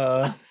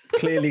favorite.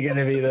 Clearly going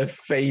to be the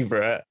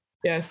favorite.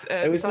 Yes.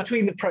 It was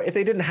between if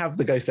they didn't have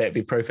the Ghost Slayer, it'd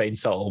be Profane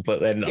Soul,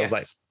 but then I was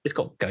like, it's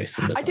got ghosts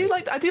in the I do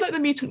like the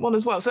mutant one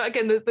as well. So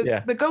again,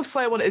 the Ghost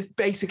Slayer one is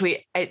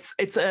basically it's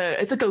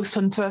a ghost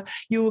hunter.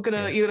 You're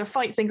gonna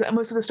fight things, and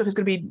most of the stuff is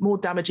gonna be more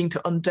damaging to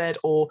undead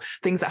or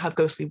things that have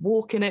ghostly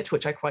walk in it,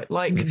 which I quite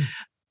like.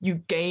 You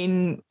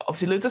gain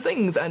obviously loads of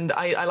things, and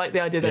I like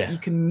the idea that you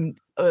can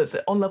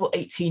so on level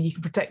 18 you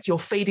can protect your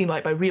fading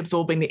light by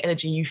reabsorbing the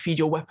energy you feed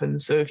your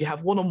weapons. So if you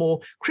have one or more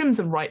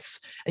Crimson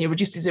Rights and you're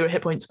reduced to 0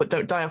 hit points but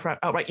don't die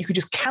outright, you could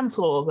just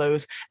cancel all of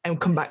those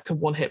and come back to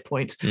 1 hit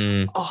point.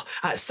 Oh,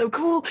 that's so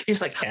cool. You're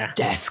just like,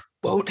 death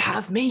won't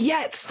have me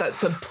yet.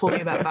 That's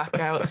pulling that back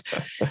out.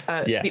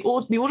 The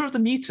Order of the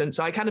Mutant.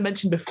 So I kind of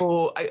mentioned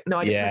before. I didn't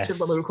mention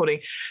while we were recording.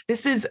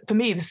 This is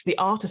the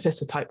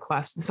Artificer type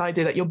class. This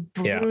idea that you're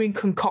brewing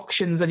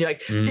concoctions and you're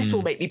like, this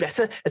will make me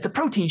better. It's a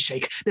protein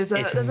shake. This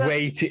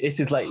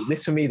is like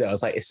this for me though. I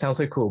was like, it sounds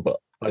so cool, but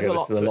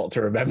this is a lot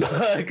to remember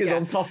because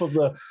on top of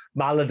the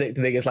maledict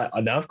thing, it's like, oh,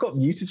 now I've got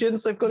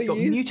mutagens I've got to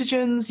use.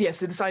 Mutagens, yes.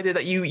 So this idea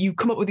that you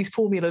come up with these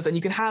formulas and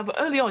you can have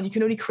early on, you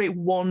can only create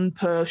 1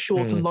 per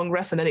short and long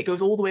rest, and then it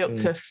goes all the way up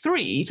to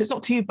 3, so it's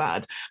not too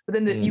bad. But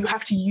then you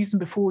have to use them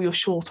before your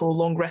short or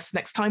long rest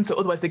next time, so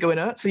otherwise they go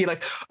inert. So you're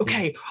like,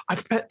 okay,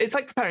 it's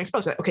like preparing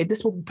spells. Like, okay,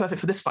 this will be perfect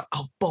for this fight.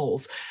 Oh,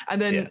 balls.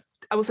 And then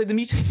I will say the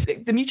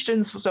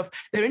mutagens stuff,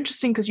 they're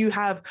interesting because you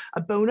have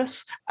a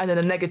bonus and then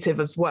a negative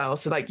as well.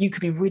 So like you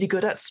could be really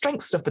good at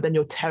strength stuff, but then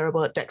you're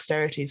terrible at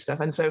dexterity stuff.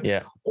 And so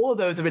all of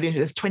those are really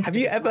interesting. Have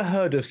you ever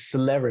heard of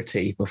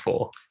celerity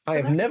before? I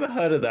have never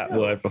heard of that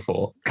word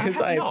before. I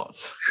have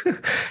not.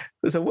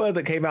 there's a word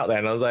that came out there,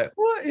 and I was like,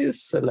 what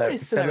is celerity?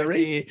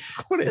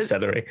 What is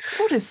celery?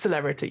 What is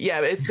celerity?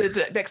 Yeah, it's the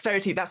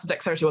dexterity. That's the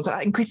dexterity one. So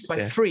that increases by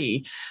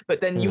 3,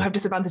 but then you have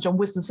disadvantage on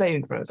wisdom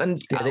saving throws.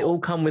 And they all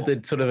come with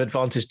the sort of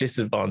advantage,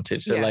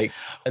 disadvantage. So like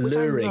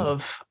alluring.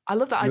 I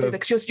love that idea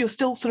because you're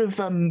still sort of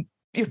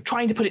you're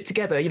trying to put it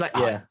together. You're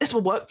like, this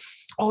will work.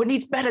 Oh, it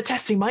needs better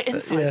testing. My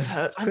insides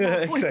hurt. I'm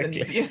not poisoned.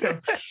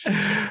 Exactly.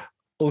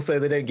 Also,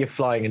 they don't give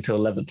flying until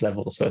 11th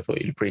level, so I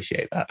thought you'd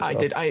appreciate that. I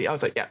did. I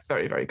was like, yeah,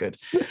 very, very good.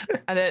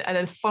 and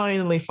then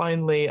finally,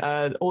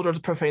 Order of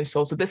the Profane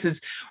Soul. So this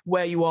is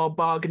where you are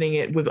bargaining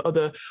it with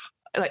other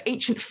like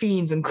ancient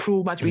fiends and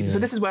cruel magic reasons. So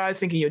this is where I was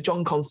thinking you're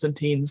John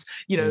Constantine's,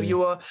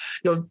 you're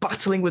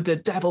battling with the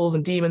devils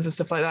and demons and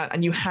stuff like that,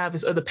 and you have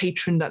this other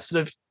patron that's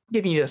sort of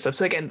giving you this stuff.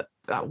 So again,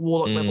 that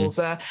warlock levels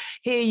there.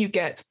 Here you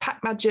get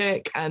pack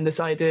magic and this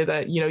idea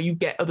that you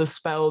get other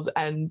spells,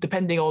 and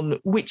depending on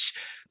which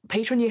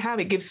patron you have,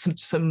 it gives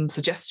some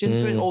suggestions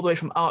for it, all the way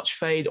from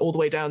Archfade all the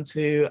way down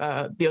to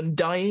the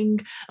Undying,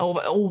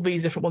 all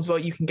these different ones. Well,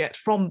 you can get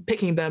from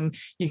picking them,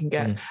 you can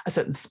get a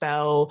certain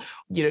spell.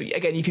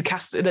 Again, if you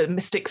cast the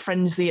Mystic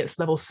Frenzy, it's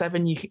level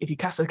 7. If you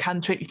cast a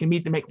cantrip, you can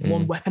immediately make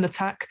one weapon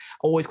attack.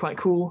 Always quite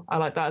cool. I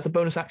like that as a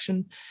bonus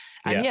action.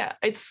 And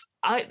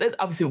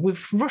obviously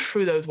we've rushed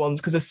through those ones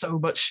because there's so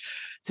much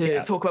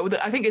to talk about with it.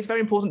 I think it's very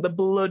important. The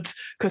blood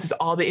curses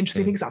are the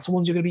interesting things. That's the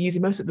ones you're going to be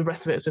using most. The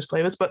rest of it is just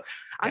flavors. But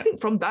I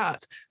think from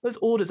that, those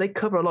orders, they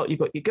cover a lot. You've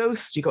got your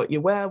ghosts, you've got your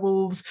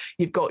werewolves,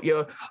 you've got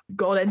your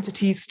god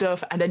entity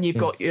stuff, and then you've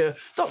got your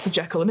Dr.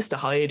 Jekyll and Mr.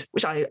 Hyde,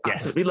 which I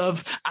absolutely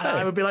love. And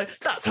I would be like,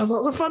 that sounds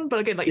lots of fun. But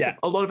again, like you said,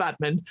 a lot of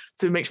admin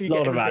to make sure you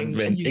get everything.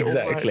 Admin.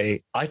 Exactly.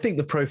 Right. I think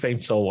the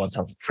Profane Soul ones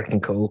are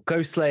freaking cool.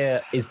 Ghost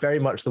Slayer is very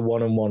much the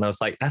one-on-one. I was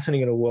like, that's only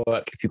going to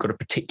work if you've got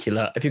if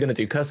you're going to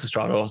do Curse of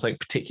Strahd, I was like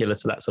particular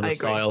to that sort of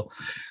style.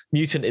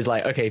 Mutant is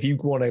like, okay, if you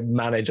want to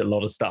manage a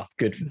lot of stuff,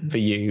 good for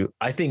you.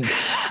 I think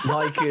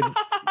Lycan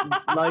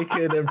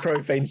and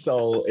Profane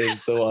Soul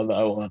is the one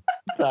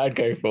that I'd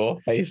go for,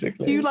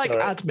 basically. You like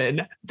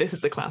admin, this is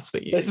the class for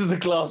you. This is the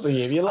class for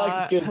you. If you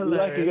like a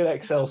good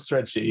Excel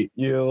spreadsheet,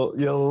 you'll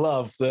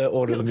love the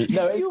Order of the Mutant.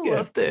 No, it's good.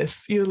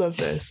 You love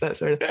this. That's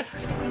very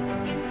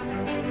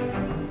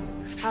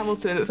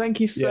Hamilton, thank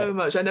you so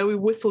much. I know we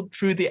whistled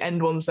through the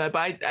end ones there, but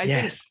I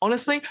think,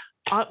 honestly,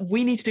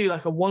 we need to do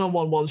like a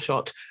one-on-one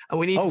one-shot, and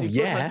we need to do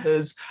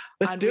Bloodhunters.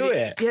 Let's do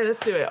it. Yeah, let's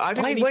do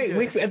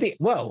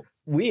it.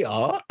 We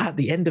are at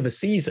the end of a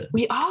season.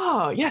 We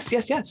are. Yes.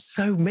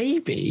 So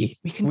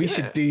maybe we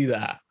should do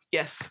that.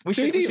 Yes, we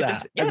should do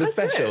that as a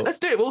special. Let's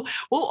do it.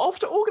 We'll have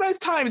to organise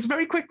times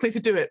very quickly to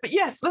do it. But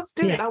yes, let's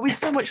do it. That'll be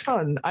so much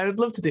fun. I would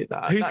love to do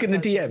that. Who's going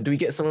to DM? Do we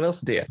get someone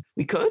else to DM?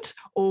 We could,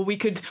 or we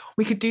could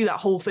do that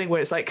whole thing where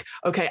it's like,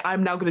 okay,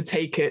 I'm now going to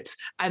take it,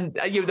 and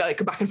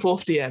like a back and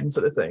forth DM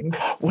sort of thing.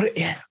 What?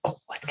 Yeah. Oh,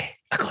 okay.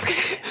 I got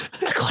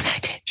an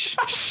idea. Shh.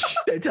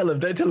 Don't tell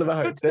them at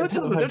home. Don't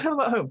tell them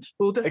at home.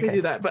 We'll definitely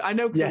do that. But I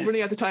know because we're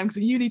running out of time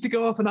because you need to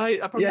go off and I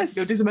probably have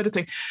to go do some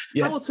editing.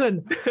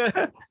 Hamilton,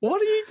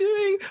 what are you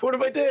doing? What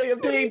am I doing? I'm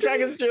doing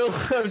Dragon's Duel.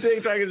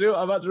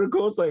 I'm about to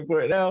record something for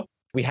it now.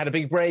 We had a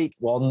big break.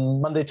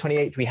 On Monday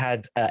 28th, we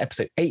had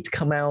episode 8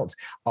 come out.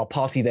 Our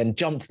party then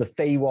jumped to the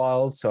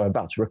Feywild, so I'm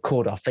about to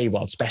record our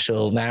Feywild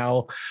special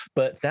now.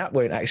 But that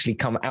won't actually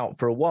come out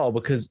for a while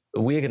because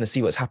we're going to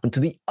see what's happened to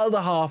the other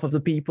half of the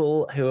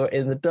people who are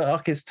in the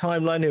darkest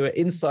timeline, who are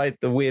inside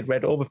the weird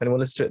red orb. If anyone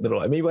listens to it, they know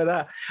what I mean by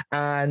that.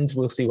 And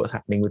we'll see what's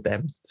happening with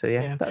them. So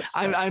that's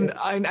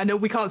I know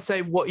we can't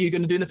say what you're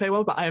going to do in the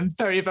Feywild, but I am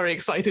very, very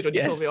excited when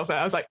you told me off there.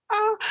 I was like,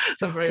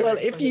 so I'm very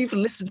if you've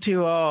listened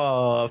to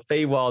our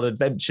Feywild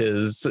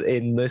adventures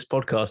in this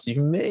podcast,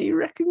 you may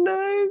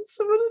recognize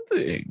some of the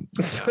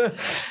things.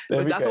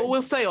 But that's all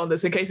we'll say on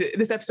this in case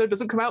this episode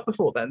doesn't come out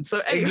before then.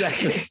 So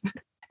exactly.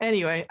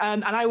 Anyway,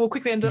 and I will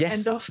quickly end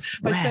off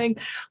by saying,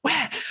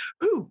 where,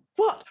 who,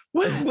 what,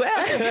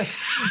 where?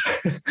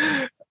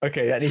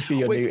 Okay, that needs to be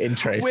your new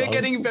intro song. We're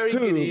getting very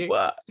giddy.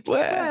 What?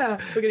 Where?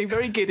 We're getting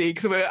very giddy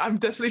because I'm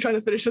desperately trying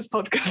to finish this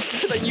podcast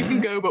so that you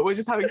can go, but we're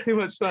just having too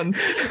much fun.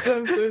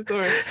 I'm so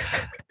sorry.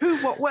 Who,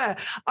 what, where?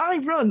 I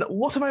run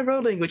What Am I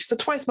Rolling, which is a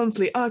twice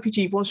monthly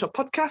RPG one-shot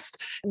podcast.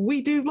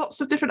 We do lots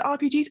of different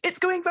RPGs. It's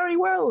going very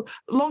well.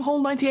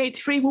 Longhaul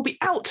 1983 will be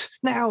out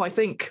now, I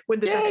think, when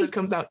this episode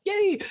comes out.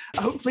 Yay!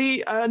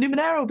 Hopefully,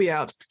 Numenera will be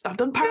out. I've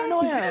done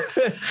Paranoia.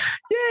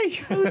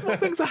 Yay! Loads more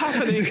things are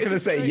happening. I'm just going to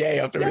say yay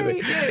after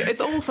everything. Yay.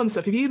 It's all fun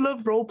stuff. If you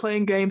love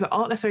role-playing games that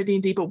aren't necessarily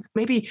D&D, but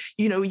maybe,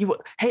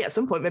 at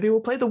some point, maybe we'll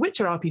play the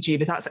Witcher RPG,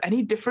 and if that's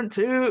any different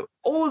to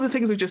all of the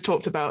things we've just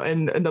talked about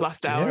in the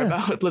last hour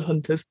about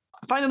Bloodhunters.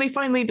 Finally,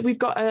 we've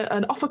got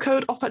an offer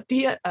code off at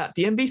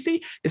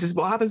DMVC. This is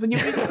what happens when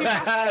you move too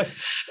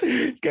fast.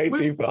 Go too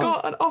fast. We've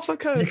got an offer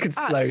code. You can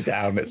slow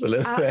down. It's a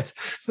little bit.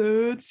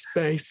 Third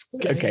Space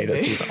Gaming. Okay,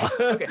 that's too far.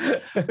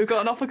 Okay, we've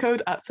got an offer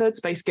code at Third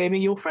Space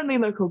Gaming, your friendly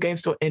local game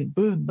store in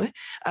Burnley.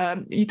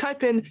 You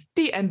type in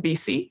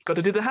DMBC, got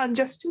to do the hand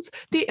gestures,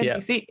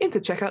 DMBC into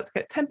checkout to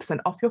get 10%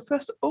 off your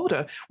first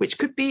order, which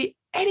could be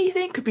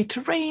anything. Could be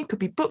terrain, could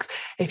be books.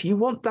 If you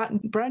want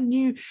that brand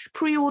new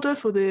pre-order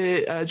for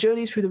the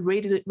Journey Through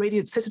the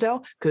Radiant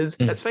Citadel, because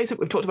let's face it,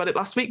 we've talked about it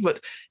last week, but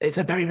it's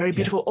a very, very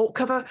beautiful alt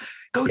cover.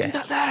 Go do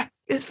that there.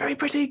 It's very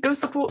pretty. Go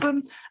support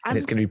them. And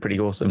it's going to be pretty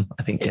awesome,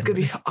 I think. It's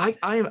going to be,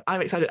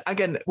 I'm excited.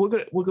 Again, we'll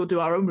go do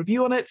our own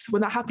review on it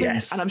when that happens.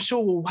 Yes. And I'm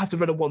sure we'll have to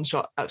run a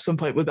one-shot at some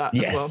point with that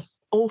as well.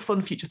 All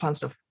fun future plan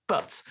stuff.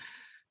 But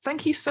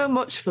thank you so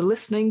much for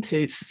listening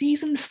to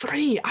season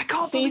 3. I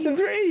can't Season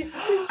 3.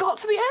 We've got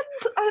to the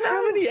end. I know.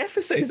 How many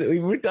episodes that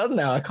we've done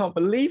now? I can't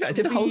believe it. I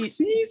did a whole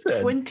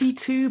season.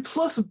 22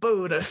 plus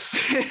bonus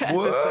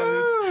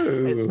episodes.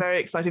 It's very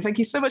exciting. Thank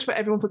you so much for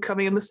everyone for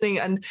coming and listening.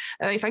 And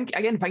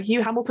thank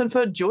you, Hamilton,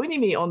 for joining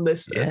me on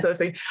this third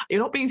thing. You're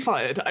not being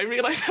fired. I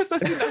realised as I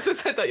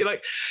said that, you're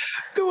like,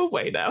 go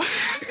away now.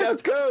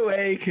 Go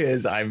away,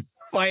 because I'm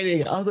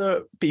fighting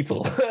other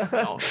people.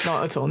 No,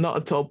 not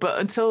at all. But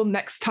until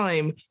next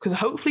time, because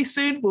hopefully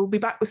soon we'll be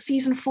back with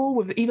season 4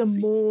 with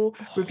even more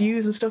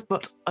reviews and stuff.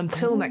 But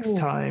until next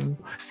time,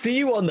 see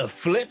you on the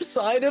flip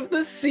side of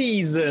the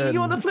season. See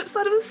you on the flip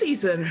side of the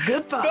season.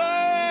 Goodbye.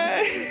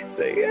 Bye.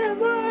 Take care.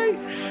 Bye.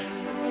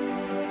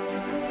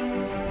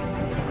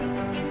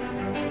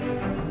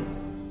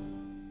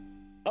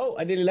 Oh,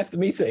 I nearly left the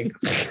meeting.